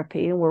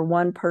therapy. We're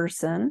one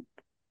person,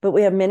 but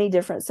we have many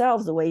different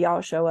selves. The way y'all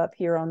show up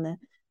here on the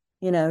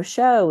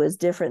show is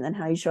different than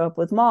how you show up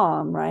with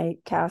mom, right?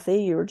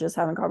 Kathy, you were just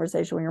having a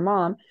conversation with your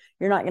mom.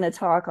 You're not going to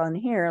talk on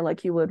here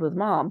like you would with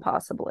mom,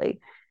 possibly.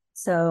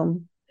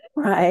 So,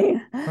 right.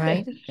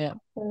 Right. Yeah.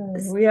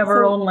 We have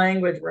our own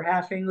language. We're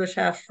half English,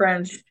 half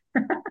French.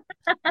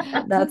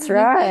 That's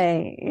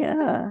right.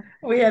 Yeah.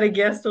 We had a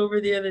guest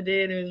over the other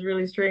day, and it was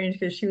really strange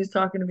because she was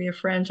talking to me in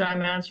French.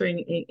 I'm answering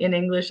in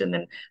English, and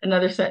then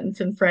another sentence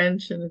in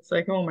French. And it's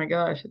like, oh my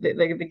gosh,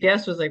 the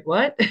guest was like,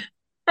 what?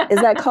 Is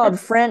that called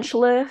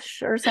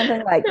Frenchlish or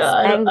something like Yeah,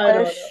 I don't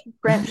Spanglish, know.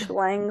 French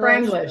langlish?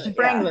 Franglish, Yeah.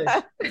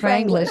 Franglish.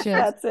 Franglish,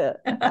 yes. That's it.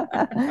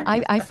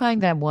 I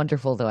find that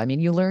wonderful, though. I mean,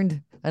 you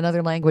learned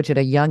another language at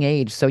a young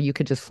age, so you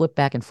could just flip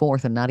back and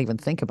forth and not even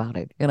think about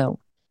it, you know?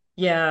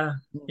 Yeah,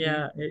 Mhm.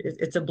 yeah,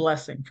 it's a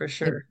blessing for It,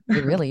 sure.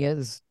 it really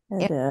is.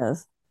 It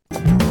is.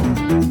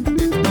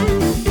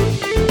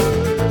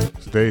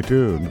 Stay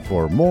tuned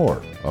for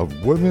more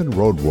of Women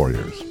Road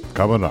Warriors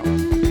coming up.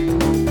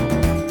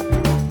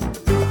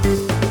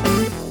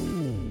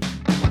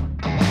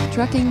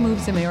 Trucking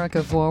Moves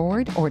America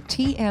Forward, or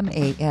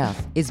TMAF,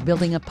 is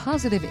building a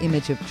positive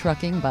image of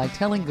trucking by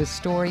telling the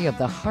story of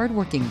the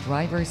hardworking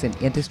drivers and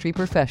industry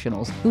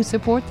professionals who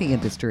support the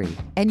industry.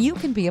 And you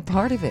can be a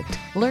part of it.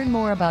 Learn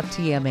more about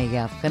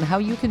TMAF and how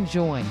you can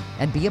join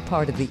and be a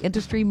part of the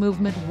industry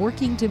movement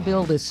working to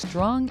build a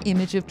strong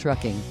image of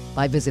trucking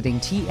by visiting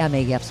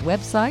TMAF's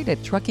website at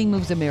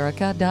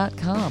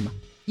truckingmovesamerica.com.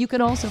 You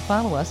can also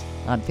follow us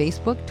on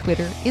Facebook,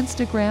 Twitter,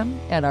 Instagram,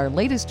 and our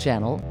latest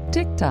channel,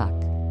 TikTok.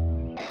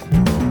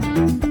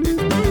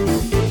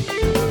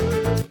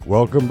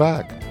 Welcome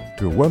back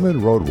to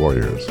Women Road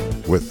Warriors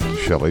with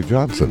Shelley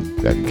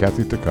Johnson and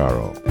Kathy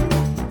Tuccaro.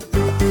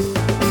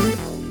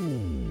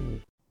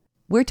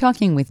 We're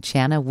talking with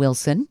Jana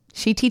Wilson.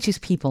 She teaches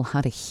people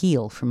how to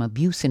heal from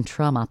abuse and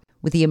trauma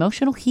with the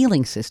emotional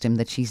healing system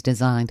that she's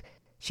designed.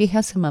 She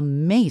has some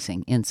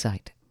amazing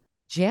insight.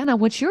 Jana,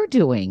 what you're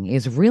doing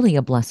is really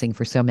a blessing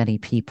for so many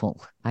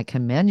people. I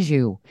commend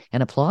you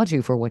and applaud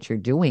you for what you're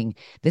doing.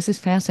 This is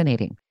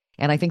fascinating.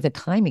 And I think the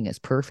timing is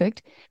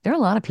perfect. There are a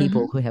lot of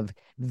people who have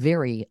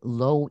very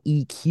low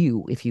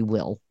EQ, if you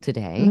will,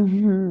 today.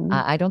 Mm-hmm.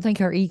 I don't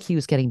think our EQ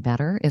is getting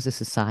better as a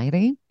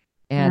society.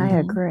 And I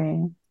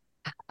agree.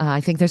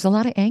 I think there's a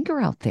lot of anger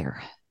out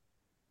there.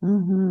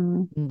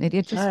 Mm-hmm. It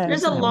just I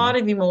There's a feels that lot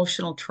way. of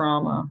emotional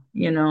trauma,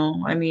 you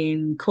know. I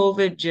mean,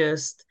 COVID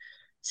just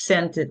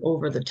sent it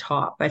over the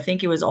top. I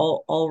think it was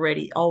all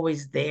already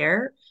always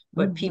there,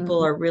 but people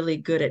Mm-hmm. are really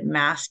good at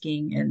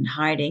masking and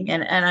hiding.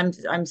 And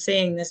I'm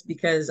saying this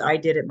because I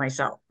did it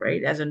myself,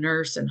 right? As a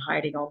nurse and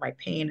hiding all my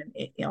pain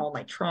and all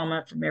my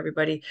trauma from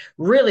everybody.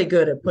 Really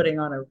good at putting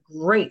on a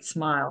great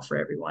smile for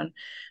everyone.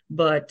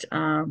 But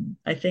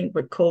I think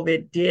what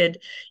COVID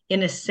did,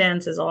 in a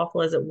sense, as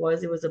awful as it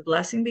was a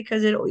blessing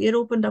because it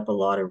opened up a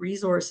lot of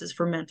resources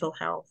for mental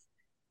health.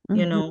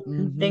 You know, Mm-hmm.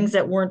 Mm-hmm. things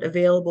that weren't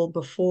available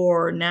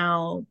before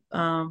now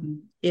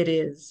it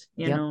is,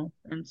 you Yep. know.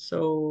 And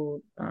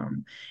so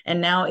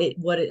and now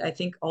I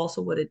think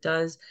also what it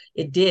does,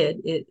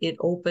 it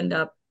opened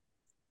up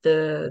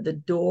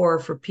the door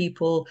for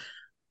people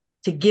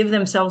to give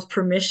themselves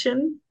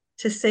permission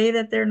to say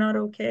that they're not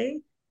okay,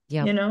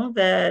 Yep. you know,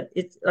 that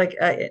it's like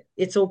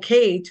it's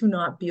okay to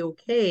not be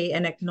okay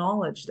and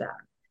acknowledge that.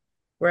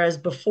 Whereas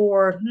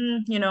before,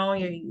 you know,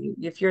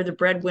 if you're the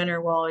breadwinner,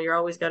 well, you're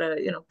always got to,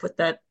 you know, put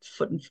that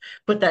foot and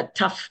put that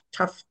tough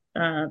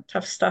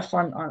stuff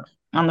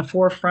on the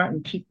forefront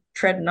and keep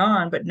treading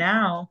on. But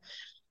now,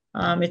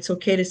 it's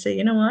okay to say,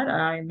 you know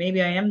what,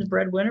 maybe I am the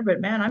breadwinner, but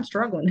man, I'm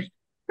struggling.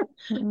 I'm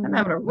Mm-hmm.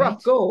 having a rough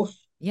Right. go.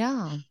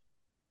 Yeah.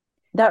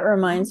 That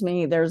reminds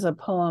me, there's a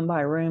poem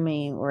by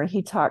Rumi where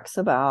he talks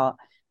about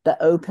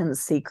the open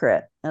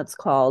secret, that's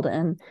called.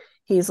 And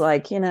he's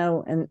like,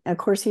 and of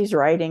course he's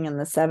writing in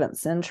the 7th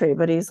century,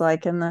 but he's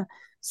like in the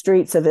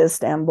streets of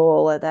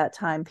Istanbul at that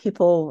time,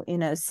 people,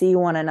 see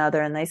one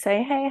another and they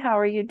say, hey, how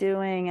are you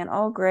doing? And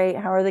oh, great.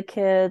 How are the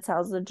kids?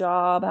 How's the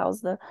job?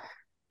 How's the,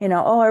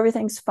 oh,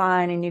 everything's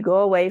fine. And you go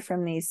away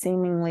from these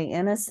seemingly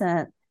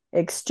innocent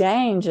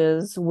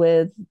exchanges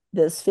with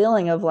this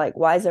feeling of like,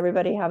 why does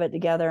everybody have it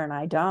together and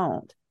I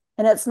don't?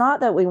 And it's not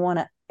that we want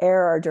to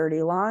air our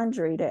dirty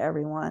laundry to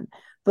everyone,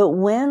 but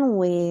when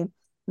we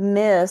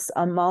miss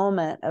a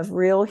moment of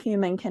real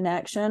human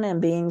connection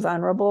and being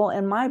vulnerable,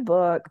 in my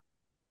book,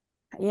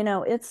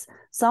 it's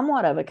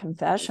somewhat of a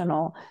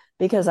confessional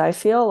because I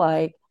feel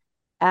like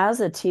as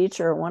a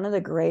teacher, one of the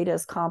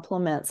greatest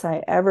compliments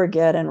I ever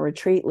get in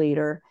retreat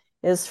leader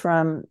is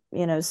from,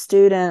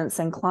 students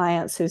and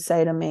clients who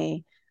say to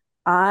me,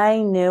 I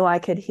knew I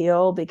could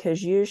heal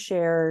because you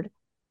shared,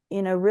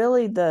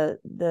 really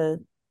the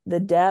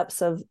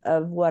depths of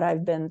what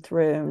I've been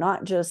through,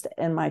 not just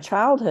in my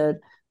childhood,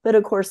 but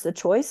of course the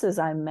choices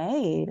I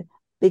made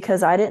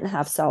because I didn't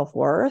have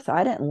self-worth.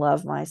 I didn't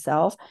love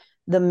myself.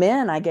 The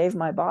men I gave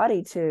my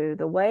body to,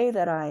 the way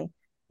that I,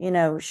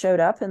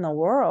 showed up in the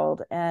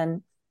world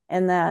and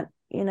that,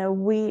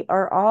 we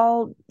are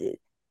all,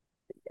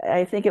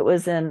 I think it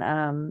was in,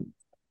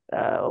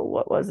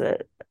 what was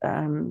it?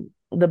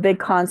 The big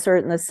concert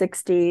in the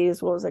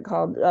 60s. What was it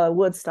called?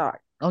 Woodstock.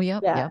 Oh,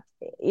 yep. Yeah.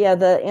 Yep. Yeah.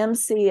 The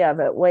MC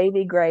of it,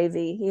 Wavy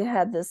Gravy, he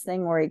had this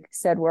thing where he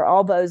said, we're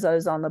all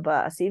bozos on the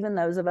bus. Even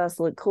those of us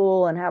look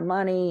cool and have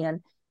money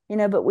and,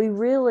 but we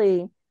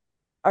really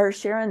are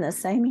sharing the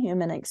same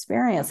human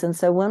experience. And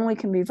so when we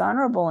can be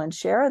vulnerable and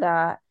share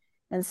that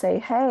and say,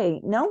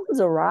 hey, no one's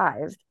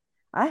arrived.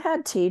 I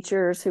had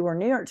teachers who were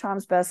New York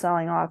Times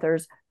bestselling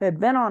authors who had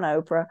been on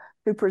Oprah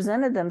who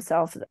presented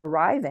themselves as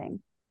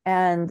arriving.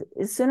 And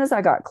as soon as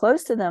I got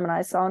close to them and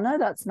I saw, no,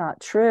 that's not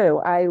true,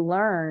 I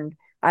learned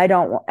I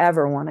don't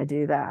ever want to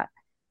do that.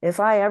 If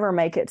I ever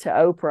make it to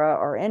Oprah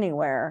or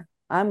anywhere,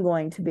 I'm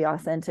going to be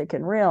authentic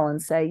and real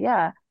and say,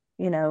 yeah,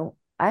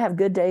 I have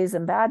good days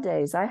and bad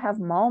days. I have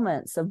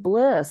moments of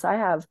bliss. I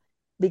have,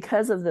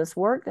 because of this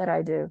work that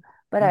I do,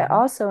 but I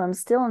also am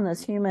still in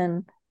this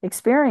human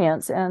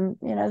experience. And,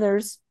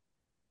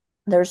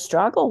 there's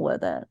struggle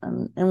with it.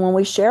 And when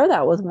we share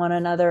that with one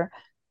another,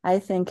 I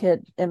think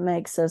it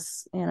makes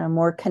us,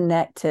 more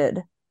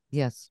connected.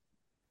 Yes.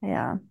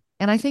 Yeah.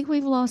 And I think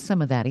we've lost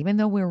some of that. Even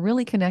though we're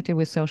really connected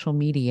with social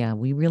media,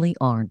 we really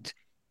aren't.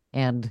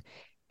 And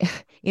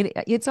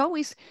it's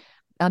always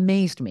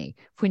amazed me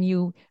when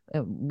you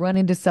run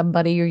into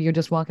somebody or you're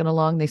just walking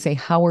along, they say,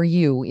 how are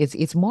you?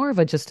 It's more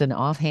of just an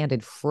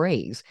offhanded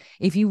phrase.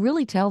 If you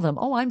really tell them,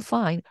 oh, I'm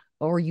fine,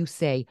 or you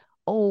say,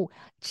 oh,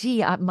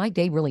 gee, my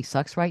day really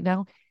sucks right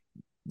now,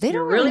 they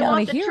don't really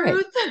want to hear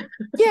it.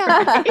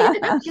 Yeah.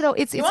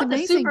 It's you want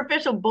amazing. The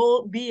superficial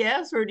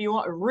BS, or do you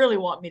really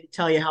want me to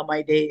tell you how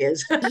my day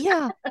is?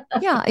 Yeah.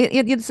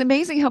 It's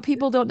amazing how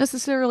people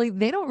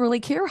they don't really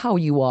care how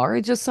you are.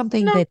 It's just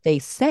something that they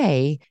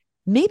say.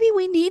 Maybe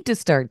we need to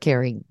start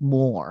caring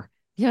more,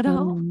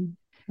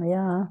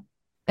 Yeah.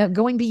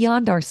 Going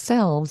beyond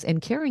ourselves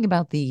and caring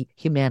about the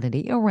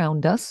humanity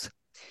around us.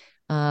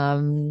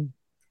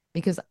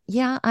 Because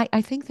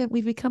I think that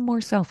we've become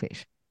more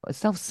selfish,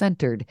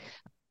 self-centered,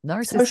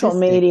 narcissistic. Social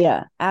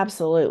media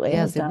absolutely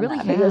has done really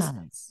that because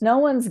no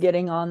one's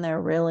getting on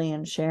there really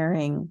and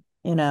sharing.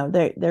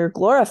 They're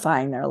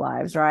glorifying their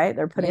lives, right?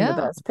 They're putting the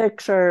best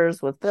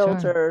pictures with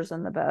filters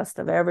and the best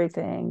of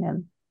everything.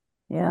 And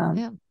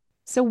yeah.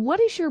 So what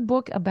is your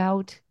book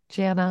about,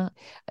 Jana?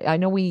 I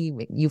know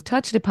you've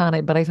touched upon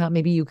it, but I thought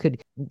maybe you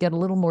could get a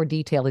little more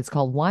detail. It's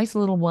called Wise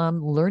Little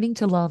One, Learning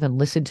to Love and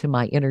Listen to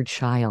My Inner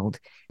Child.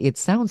 It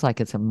sounds like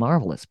it's a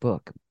marvelous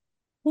book.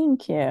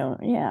 Thank you.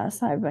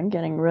 Yes, I've been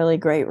getting really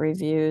great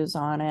reviews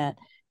on it.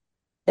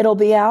 It'll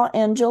be out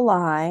in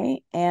July.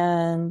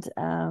 And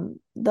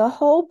the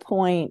whole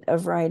point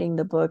of writing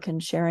the book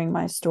and sharing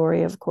my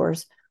story, of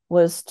course,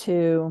 was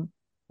to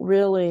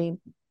really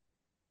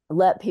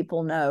let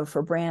people know,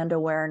 for brand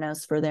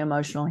awareness for the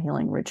emotional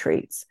healing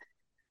retreats.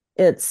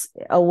 It's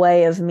a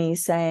way of me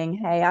saying,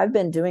 hey, I've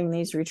been doing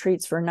these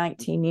retreats for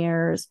 19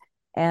 years.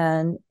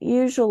 And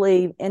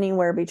usually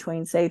anywhere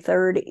between, say,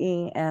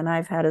 30 and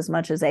I've had as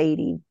much as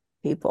 80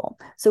 people.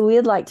 So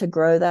we'd like to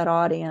grow that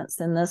audience.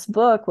 And this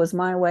book was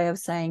my way of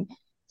saying,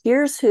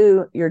 here's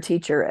who your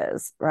teacher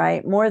is,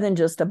 right? More than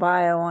just a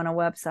bio on a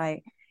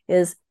website,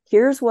 is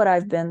here's what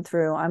I've been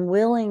through. I'm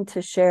willing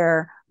to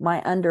share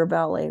my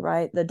underbelly,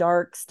 right? The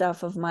dark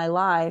stuff of my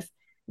life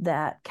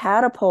that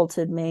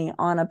catapulted me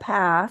on a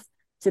path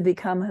to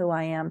become who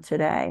I am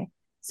today.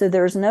 So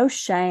there's no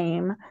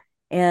shame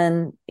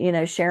in,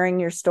 sharing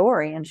your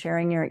story and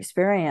sharing your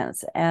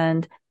experience.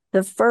 And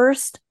the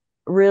first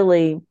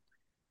really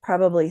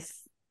probably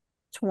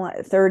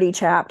 30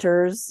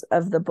 chapters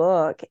of the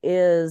book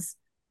is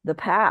the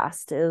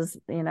past, is,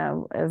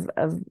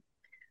 of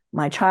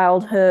my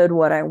childhood,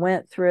 what I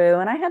went through.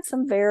 And I had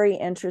some very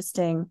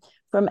interesting,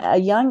 from a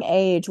young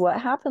age,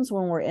 what happens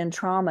when we're in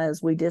trauma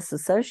is we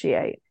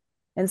disassociate.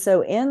 And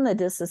so in the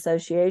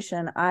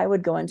disassociation, I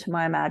would go into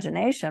my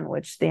imagination,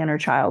 which the inner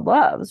child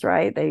loves,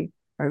 right? They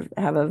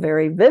have a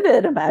very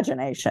vivid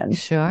imagination.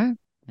 Sure.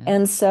 Yeah.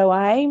 And so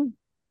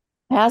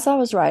as I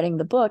was writing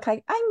the book,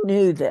 I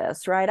knew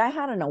this, right? I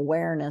had an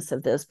awareness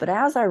of this, but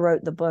as I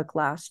wrote the book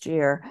last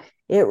year,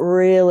 it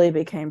really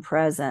became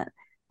present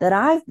that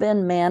I've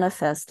been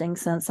manifesting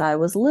since I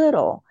was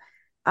little.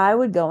 I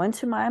would go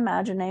into my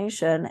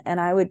imagination and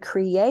I would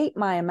create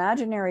my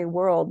imaginary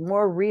world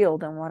more real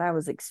than what I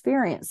was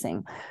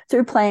experiencing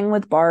through playing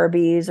with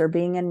Barbies or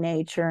being in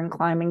nature and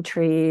climbing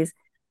trees.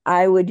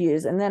 I would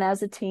use, and then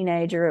as a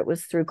teenager, it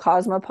was through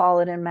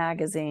Cosmopolitan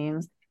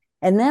magazines.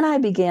 And then I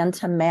began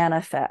to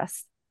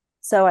manifest.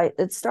 So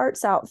it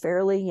starts out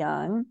fairly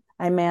young.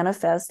 I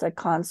manifest a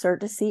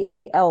concert to see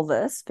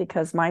Elvis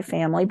because my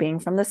family, being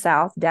from the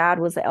South, Dad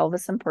was an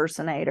Elvis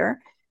impersonator.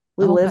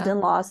 We lived in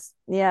Las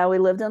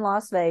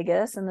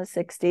Vegas in the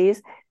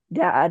 60s.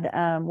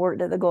 Dad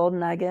worked at the Golden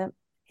Nugget.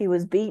 He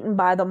was beaten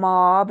by the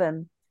mob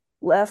and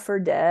left for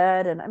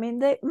dead. And I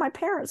mean, my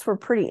parents were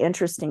pretty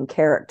interesting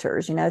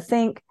characters. I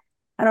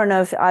don't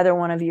know if either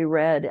one of you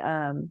read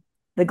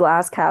The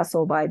Glass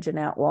Castle by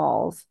Jeanette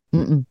Walls.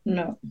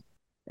 No.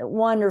 A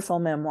wonderful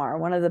memoir,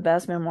 one of the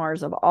best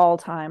memoirs of all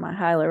time. I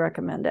highly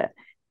recommend it.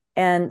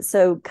 And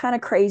so kind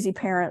of crazy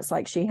parents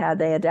like she had,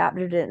 they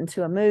adapted it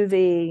into a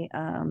movie.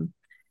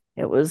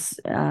 It was,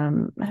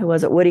 who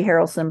was it? Woody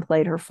Harrelson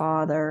played her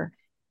father.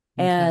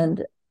 Okay.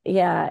 And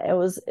yeah, it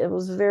was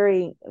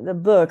very, the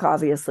book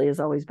obviously is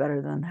always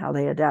better than how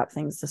they adapt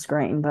things to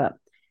screen. But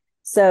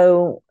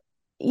so,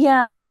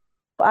 yeah,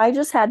 I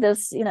just had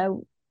this,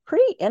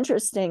 pretty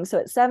interesting. So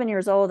at 7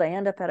 years old, I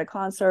end up at a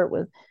concert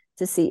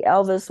to see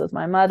Elvis with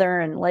my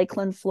mother in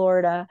Lakeland,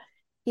 Florida.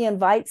 He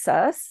invites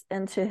us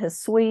into his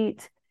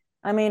suite.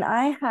 I mean,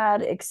 I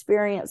had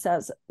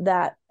experiences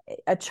that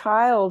a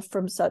child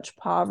from such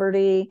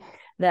poverty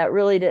that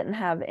really didn't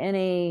have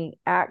any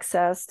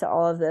access to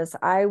all of this,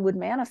 I would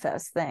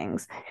manifest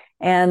things.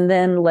 And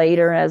then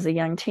later, as a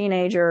young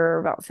teenager,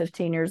 about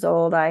 15 years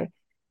old, I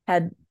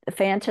had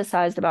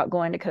fantasized about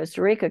going to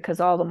Costa Rica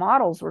because all the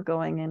models were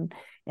going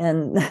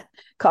in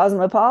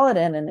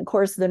Cosmopolitan. And of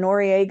course, the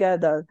Noriega,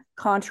 the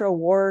Contra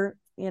War,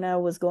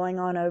 was going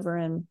on over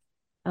in,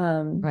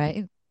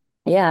 right.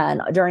 Yeah.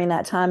 And during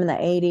that time in the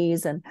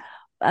 80s. And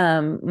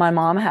my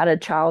mom had a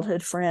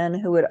childhood friend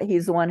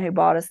he's the one who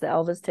bought us the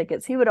Elvis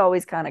tickets. He would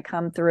always kind of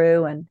come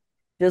through and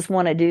just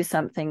want to do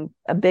something,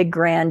 a big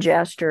grand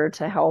gesture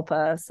to help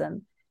us.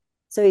 And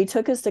so he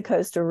took us to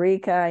Costa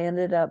Rica. I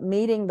ended up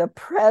meeting the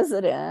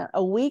president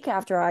a week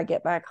after I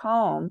get back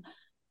home.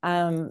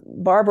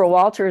 Barbara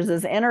Walters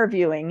is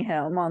interviewing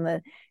him on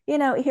the,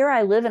 here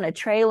I live in a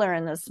trailer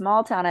in this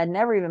small town. I'd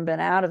never even been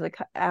out of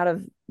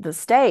the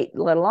state,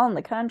 let alone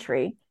the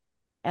country,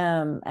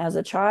 as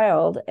a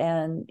child.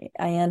 And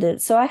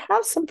so I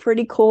have some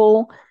pretty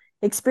cool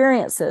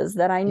experiences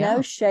that I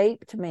know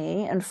shaped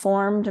me and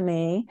formed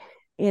me,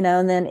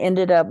 and then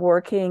ended up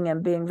working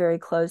and being very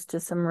close to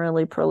some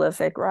really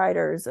prolific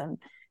writers and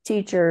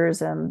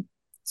teachers and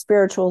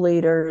spiritual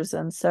leaders.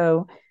 And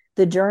so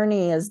the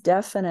journey is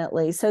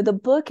definitely, so the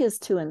book is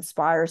to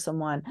inspire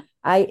someone.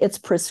 It's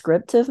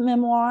prescriptive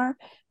memoir,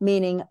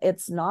 meaning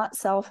it's not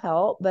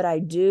self-help, but I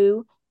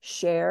do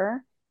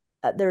share.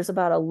 There's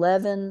about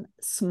 11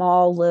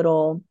 small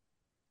little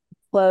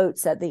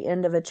quotes at the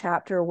end of a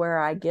chapter where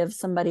I give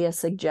somebody a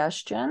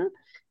suggestion,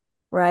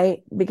 right?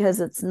 Because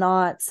it's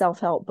not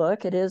self-help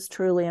book. It is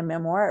truly a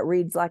memoir. It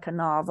reads like a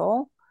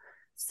novel.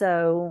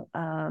 So,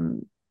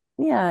 I'm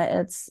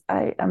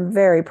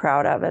very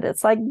proud of it.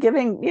 It's like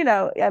giving,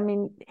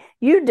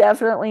 you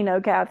definitely know,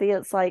 Kathy,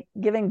 it's like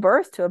giving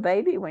birth to a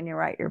baby when you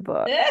write your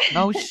book.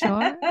 Oh,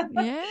 sure.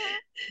 Yeah.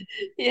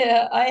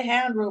 Yeah, I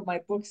hand wrote my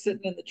book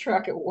sitting in the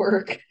truck at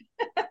work.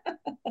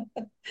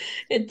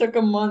 It took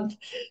a month.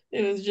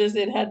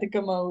 It had to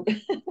come out.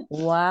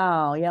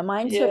 Wow. Yeah,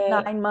 mine took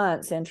 9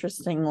 months,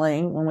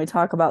 interestingly. When we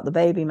talk about the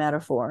baby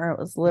metaphor, it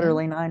was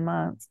literally 9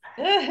 months.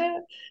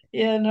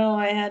 Yeah, no,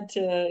 I had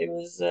to,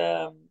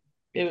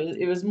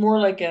 it was more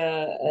like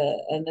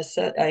a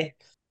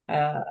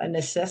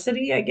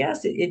necessity, I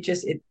guess.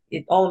 It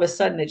all of a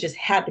sudden it just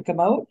had to come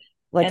out.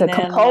 Like a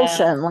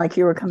compulsion, like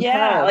you were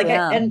compelled.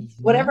 And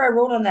whatever I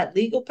wrote on that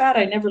legal pad,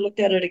 I never looked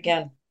at it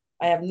again.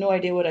 I have no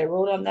idea what I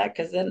wrote on that,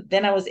 because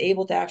then I was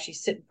able to actually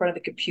sit in front of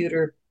the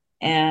computer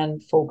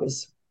and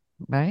focus.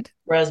 Right.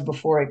 Whereas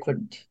before I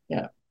couldn't.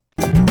 Yeah.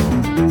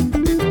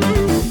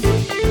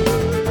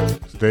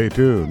 Stay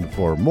tuned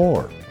for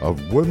more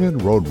of Women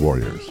Road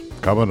Warriors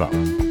coming up.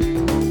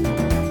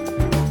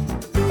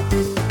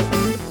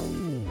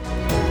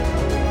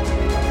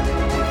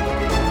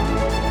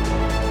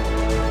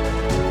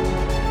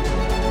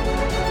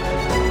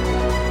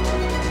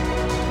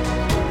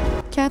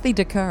 Kathy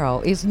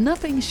Tuccaro is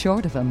nothing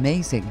short of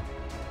amazing.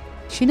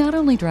 She not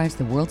only drives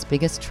the world's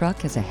biggest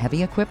truck as a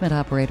heavy equipment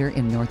operator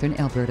in northern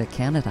Alberta,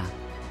 Canada.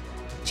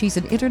 She's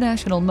an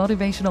international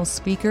motivational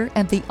speaker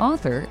and the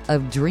author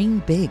of Dream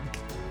Big,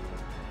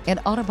 an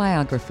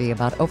autobiography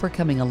about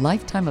overcoming a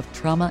lifetime of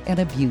trauma and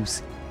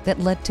abuse that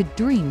led to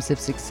dreams of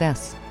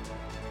success.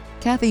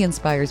 Kathy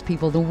inspires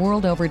people the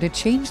world over to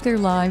change their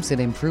lives and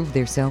improve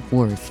their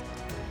self-worth.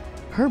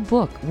 Her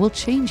book will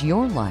change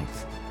your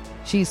life.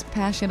 She's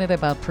passionate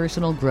about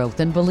personal growth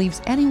and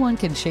believes anyone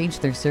can change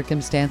their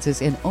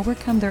circumstances and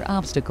overcome their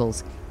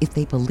obstacles if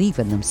they believe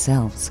in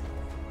themselves.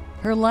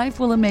 Her life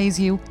will amaze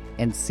you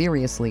and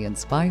seriously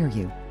inspire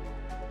you.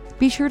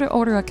 Be sure to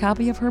order a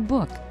copy of her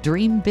book,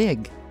 Dream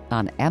Big,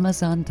 on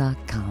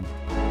Amazon.com.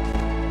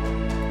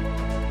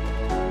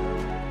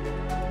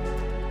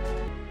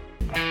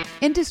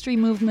 Industry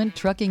movement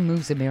Trucking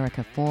Moves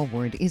America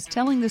Forward is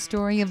telling the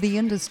story of the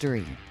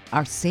industry,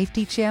 our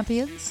safety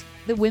champions,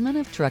 the women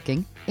of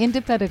trucking,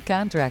 independent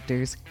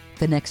contractors,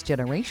 the next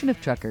generation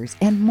of truckers,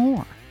 and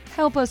more.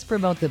 Help us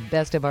promote the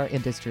best of our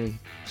industry.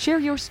 Share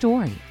your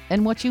story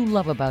and what you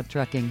love about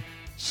trucking.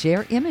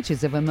 Share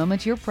images of a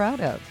moment you're proud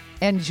of.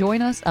 And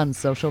join us on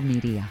social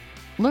media.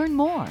 Learn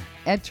more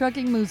at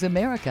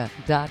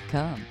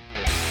truckingmovesamerica.com.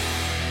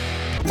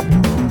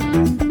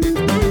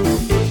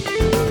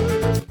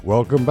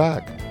 Welcome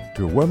back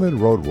to Women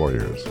Road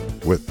Warriors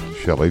with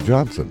Shelley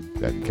Johnson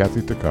and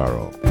Kathy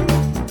Tuccaro.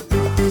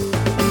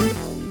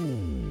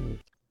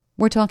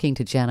 We're talking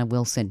to Jana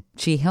Wilson.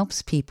 She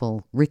helps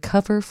people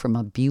recover from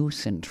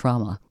abuse and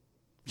trauma.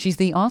 She's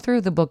the author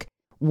of the book,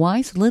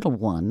 Wise Little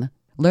One,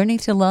 Learning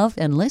to Love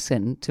and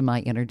Listen to My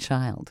Inner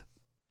Child.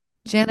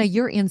 Jana,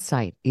 your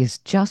insight is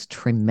just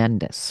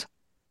tremendous.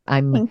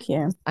 Thank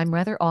you. I'm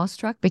rather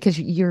awestruck because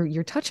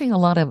you're touching a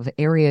lot of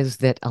areas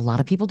that a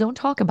lot of people don't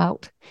talk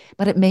about,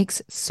 but it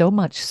makes so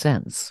much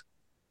sense.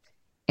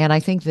 And I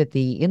think that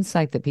the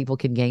insight that people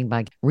can gain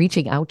by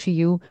reaching out to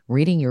you,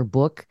 reading your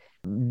book.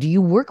 Do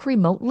you work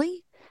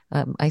remotely?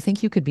 I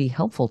think you could be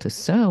helpful to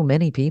so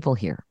many people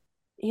here.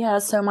 Yeah,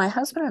 so my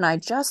husband and I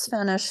just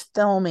finished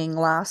filming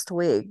last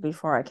week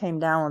before I came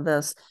down with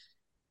this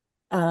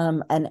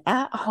an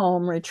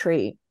at-home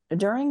retreat.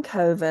 During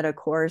COVID, of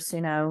course,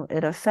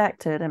 it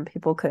affected and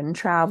people couldn't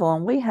travel.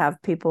 And we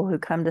have people who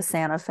come to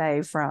Santa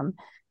Fe from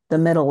the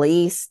Middle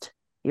East,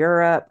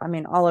 Europe,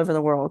 all over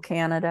the world,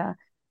 Canada,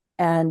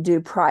 and do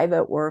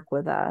private work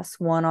with us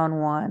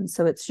one-on-one.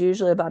 So it's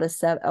usually about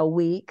a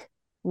week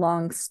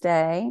long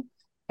stay.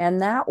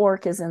 And that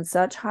work is in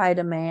such high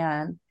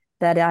demand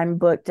that I'm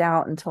booked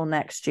out until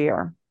next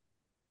year.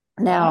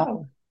 Now,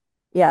 Wow.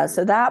 yeah,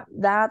 so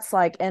that's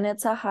like, and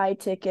it's a high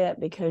ticket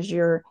because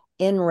you're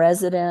in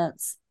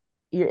residence.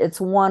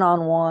 It's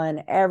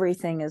one-on-one.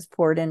 Everything is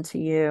poured into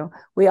you.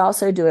 We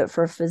also do it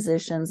for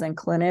physicians and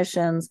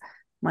clinicians.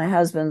 My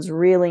husband's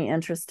really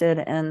interested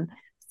in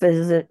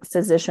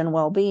physician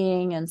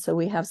well-being, and so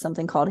we have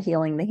something called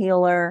Healing the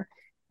Healer,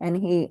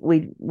 and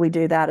we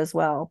do that as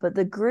well. But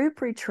the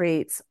group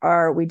retreats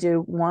we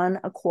do one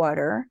a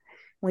quarter.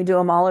 We do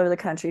them all over the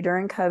country.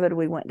 During COVID,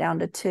 we went down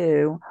to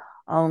 2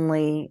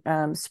 only,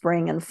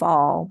 spring and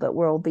fall, but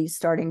we'll be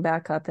starting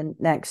back up in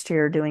next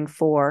year doing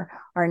 4.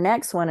 Our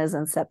next one is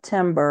in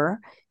September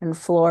in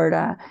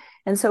Florida.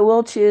 And so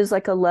we'll choose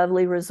like a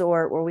lovely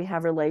resort where we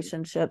have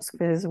relationships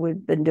because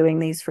we've been doing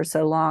these for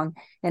so long.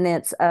 And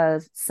it's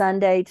a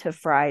Sunday to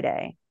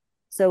Friday.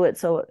 So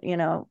it's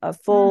a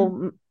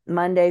full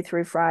Monday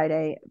through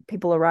Friday.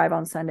 People arrive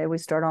on Sunday. We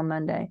start on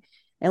Monday.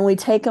 And we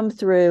take them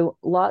through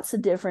lots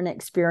of different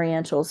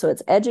experiential. So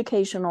it's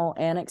educational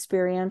and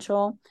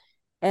experiential.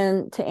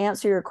 And to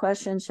answer your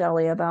question,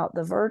 Shelley, about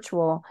the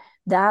virtual,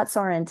 that's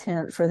our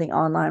intent for the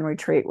online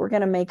retreat. We're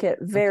going to make it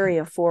very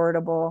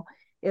affordable.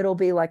 It'll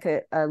be like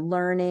a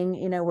learning,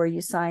 where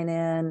you sign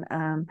in,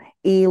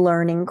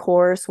 e-learning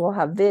course. We'll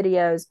have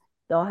videos.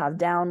 They'll have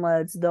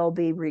downloads. They'll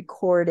be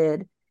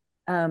recorded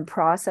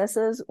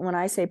processes. When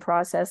I say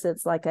process,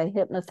 it's like a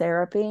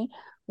hypnotherapy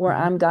where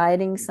I'm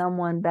guiding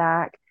someone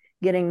back,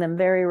 getting them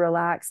very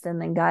relaxed,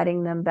 and then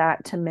guiding them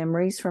back to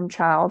memories from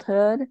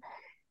childhood.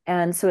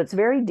 And so it's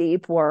very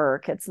deep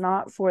work. It's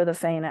not for the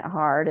faint at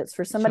heart. It's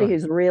for somebody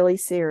who's really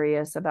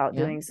serious about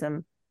doing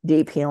some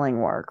deep healing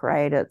work,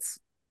 right?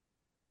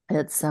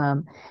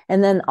 And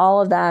then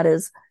all of that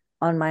is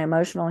on my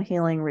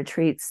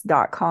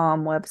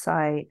emotionalhealingretreats.com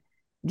website.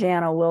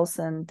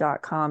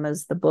 JanaWilson.com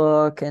is the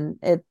book, and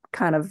it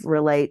kind of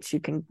relates. You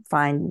can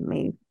find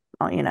me,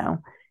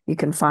 you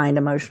can find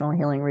Emotional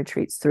Healing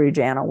Retreats through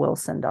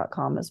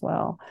JanaWilson.com as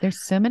well.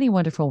 There's so many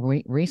wonderful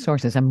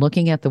resources. I'm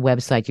looking at the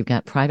website. You've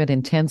got private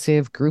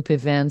intensive, group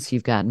events.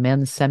 You've got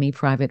men's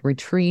semi-private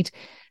retreat,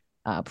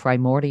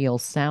 primordial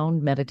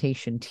sound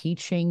meditation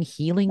teaching,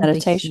 healing the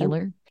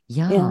healer.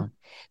 Yeah.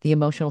 The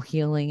emotional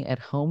healing at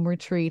home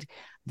retreat.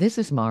 This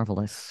is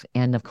marvelous.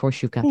 And of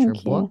course, you've got your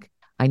book.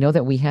 I know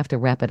that we have to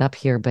wrap it up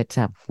here, but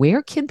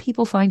where can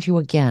people find you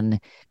again?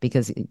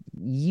 Because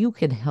you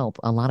can help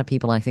a lot of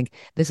people. I think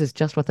this is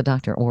just what the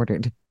doctor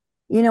ordered.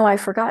 I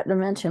forgot to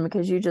mention,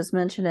 because you just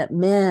mentioned it,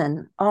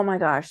 men. Oh my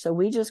gosh. So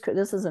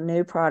this is a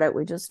new product.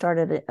 We just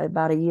started it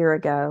about a year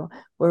ago,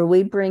 where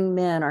we bring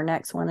men. Our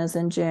next one is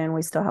in June.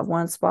 We still have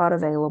 1 spot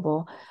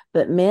available,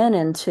 but men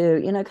into,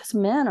 because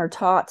men are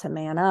taught to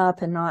man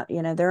up and not,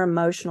 they're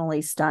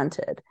emotionally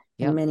stunted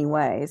in many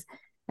ways.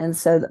 And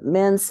so the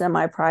men's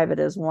semi-private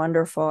is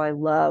wonderful. I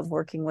love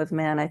working with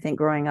men. I think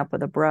growing up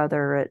with a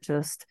brother, it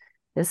just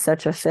is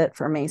such a fit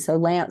for me. So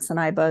Lance and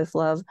I both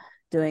love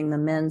doing the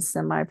men's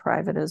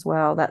semi-private as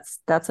well.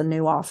 That's a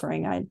new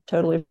offering. I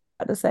totally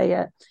forgot to say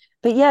it.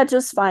 But yeah,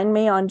 just find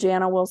me on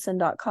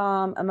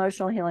JanaWilson.com,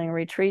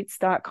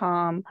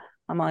 emotionalhealingretreats.com.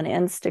 I'm on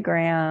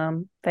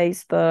Instagram,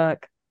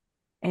 Facebook,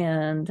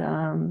 and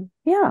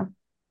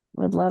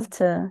would love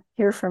to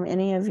hear from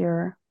any of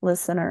your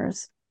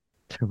listeners.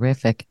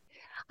 Terrific.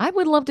 I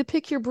would love to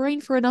pick your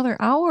brain for another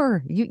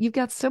hour. You've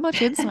got so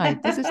much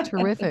insight. This is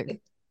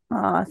terrific.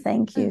 Oh,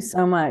 thank you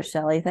so much,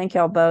 Shelley. Thank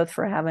y'all both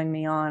for having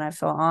me on. I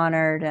feel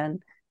honored,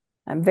 and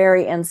I'm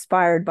very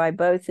inspired by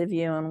both of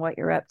you and what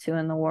you're up to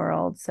in the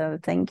world. So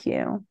thank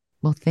you.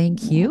 Well,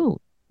 thank you.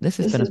 This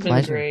has been a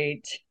pleasure. Been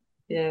great.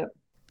 Yeah.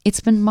 It's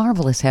been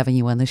marvelous having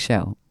you on the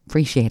show.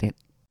 Appreciate it.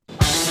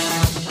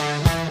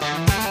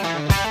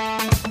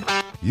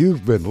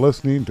 You've been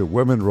listening to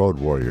Women Road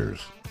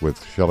Warriors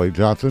with Shelley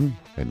Johnson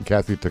and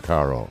Kathy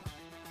Tuccaro.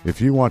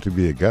 If you want to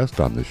be a guest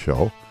on the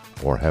show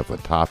or have a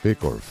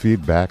topic or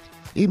feedback,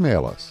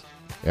 email us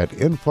at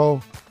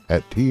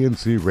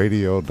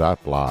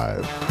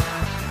info@tncradio.live.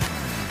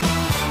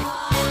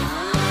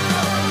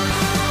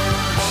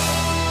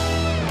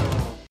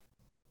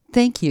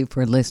 Thank you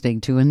for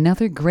listening to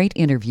another great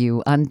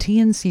interview on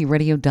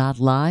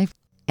tncradio.live.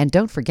 And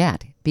don't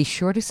forget, be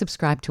sure to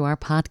subscribe to our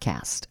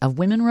podcast of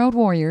Women Road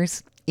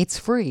Warriors. It's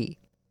free.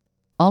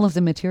 All of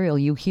the material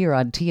you hear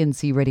on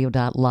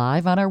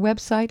tncradio.live, on our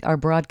website, our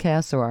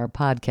broadcasts, or our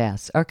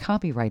podcasts are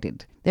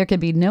copyrighted. There can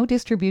be no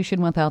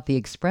distribution without the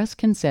express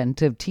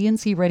consent of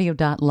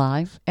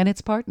tncradio.live and its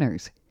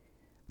partners.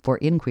 For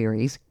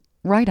inquiries,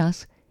 write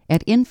us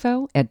at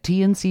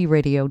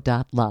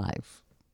info@tncradio.live.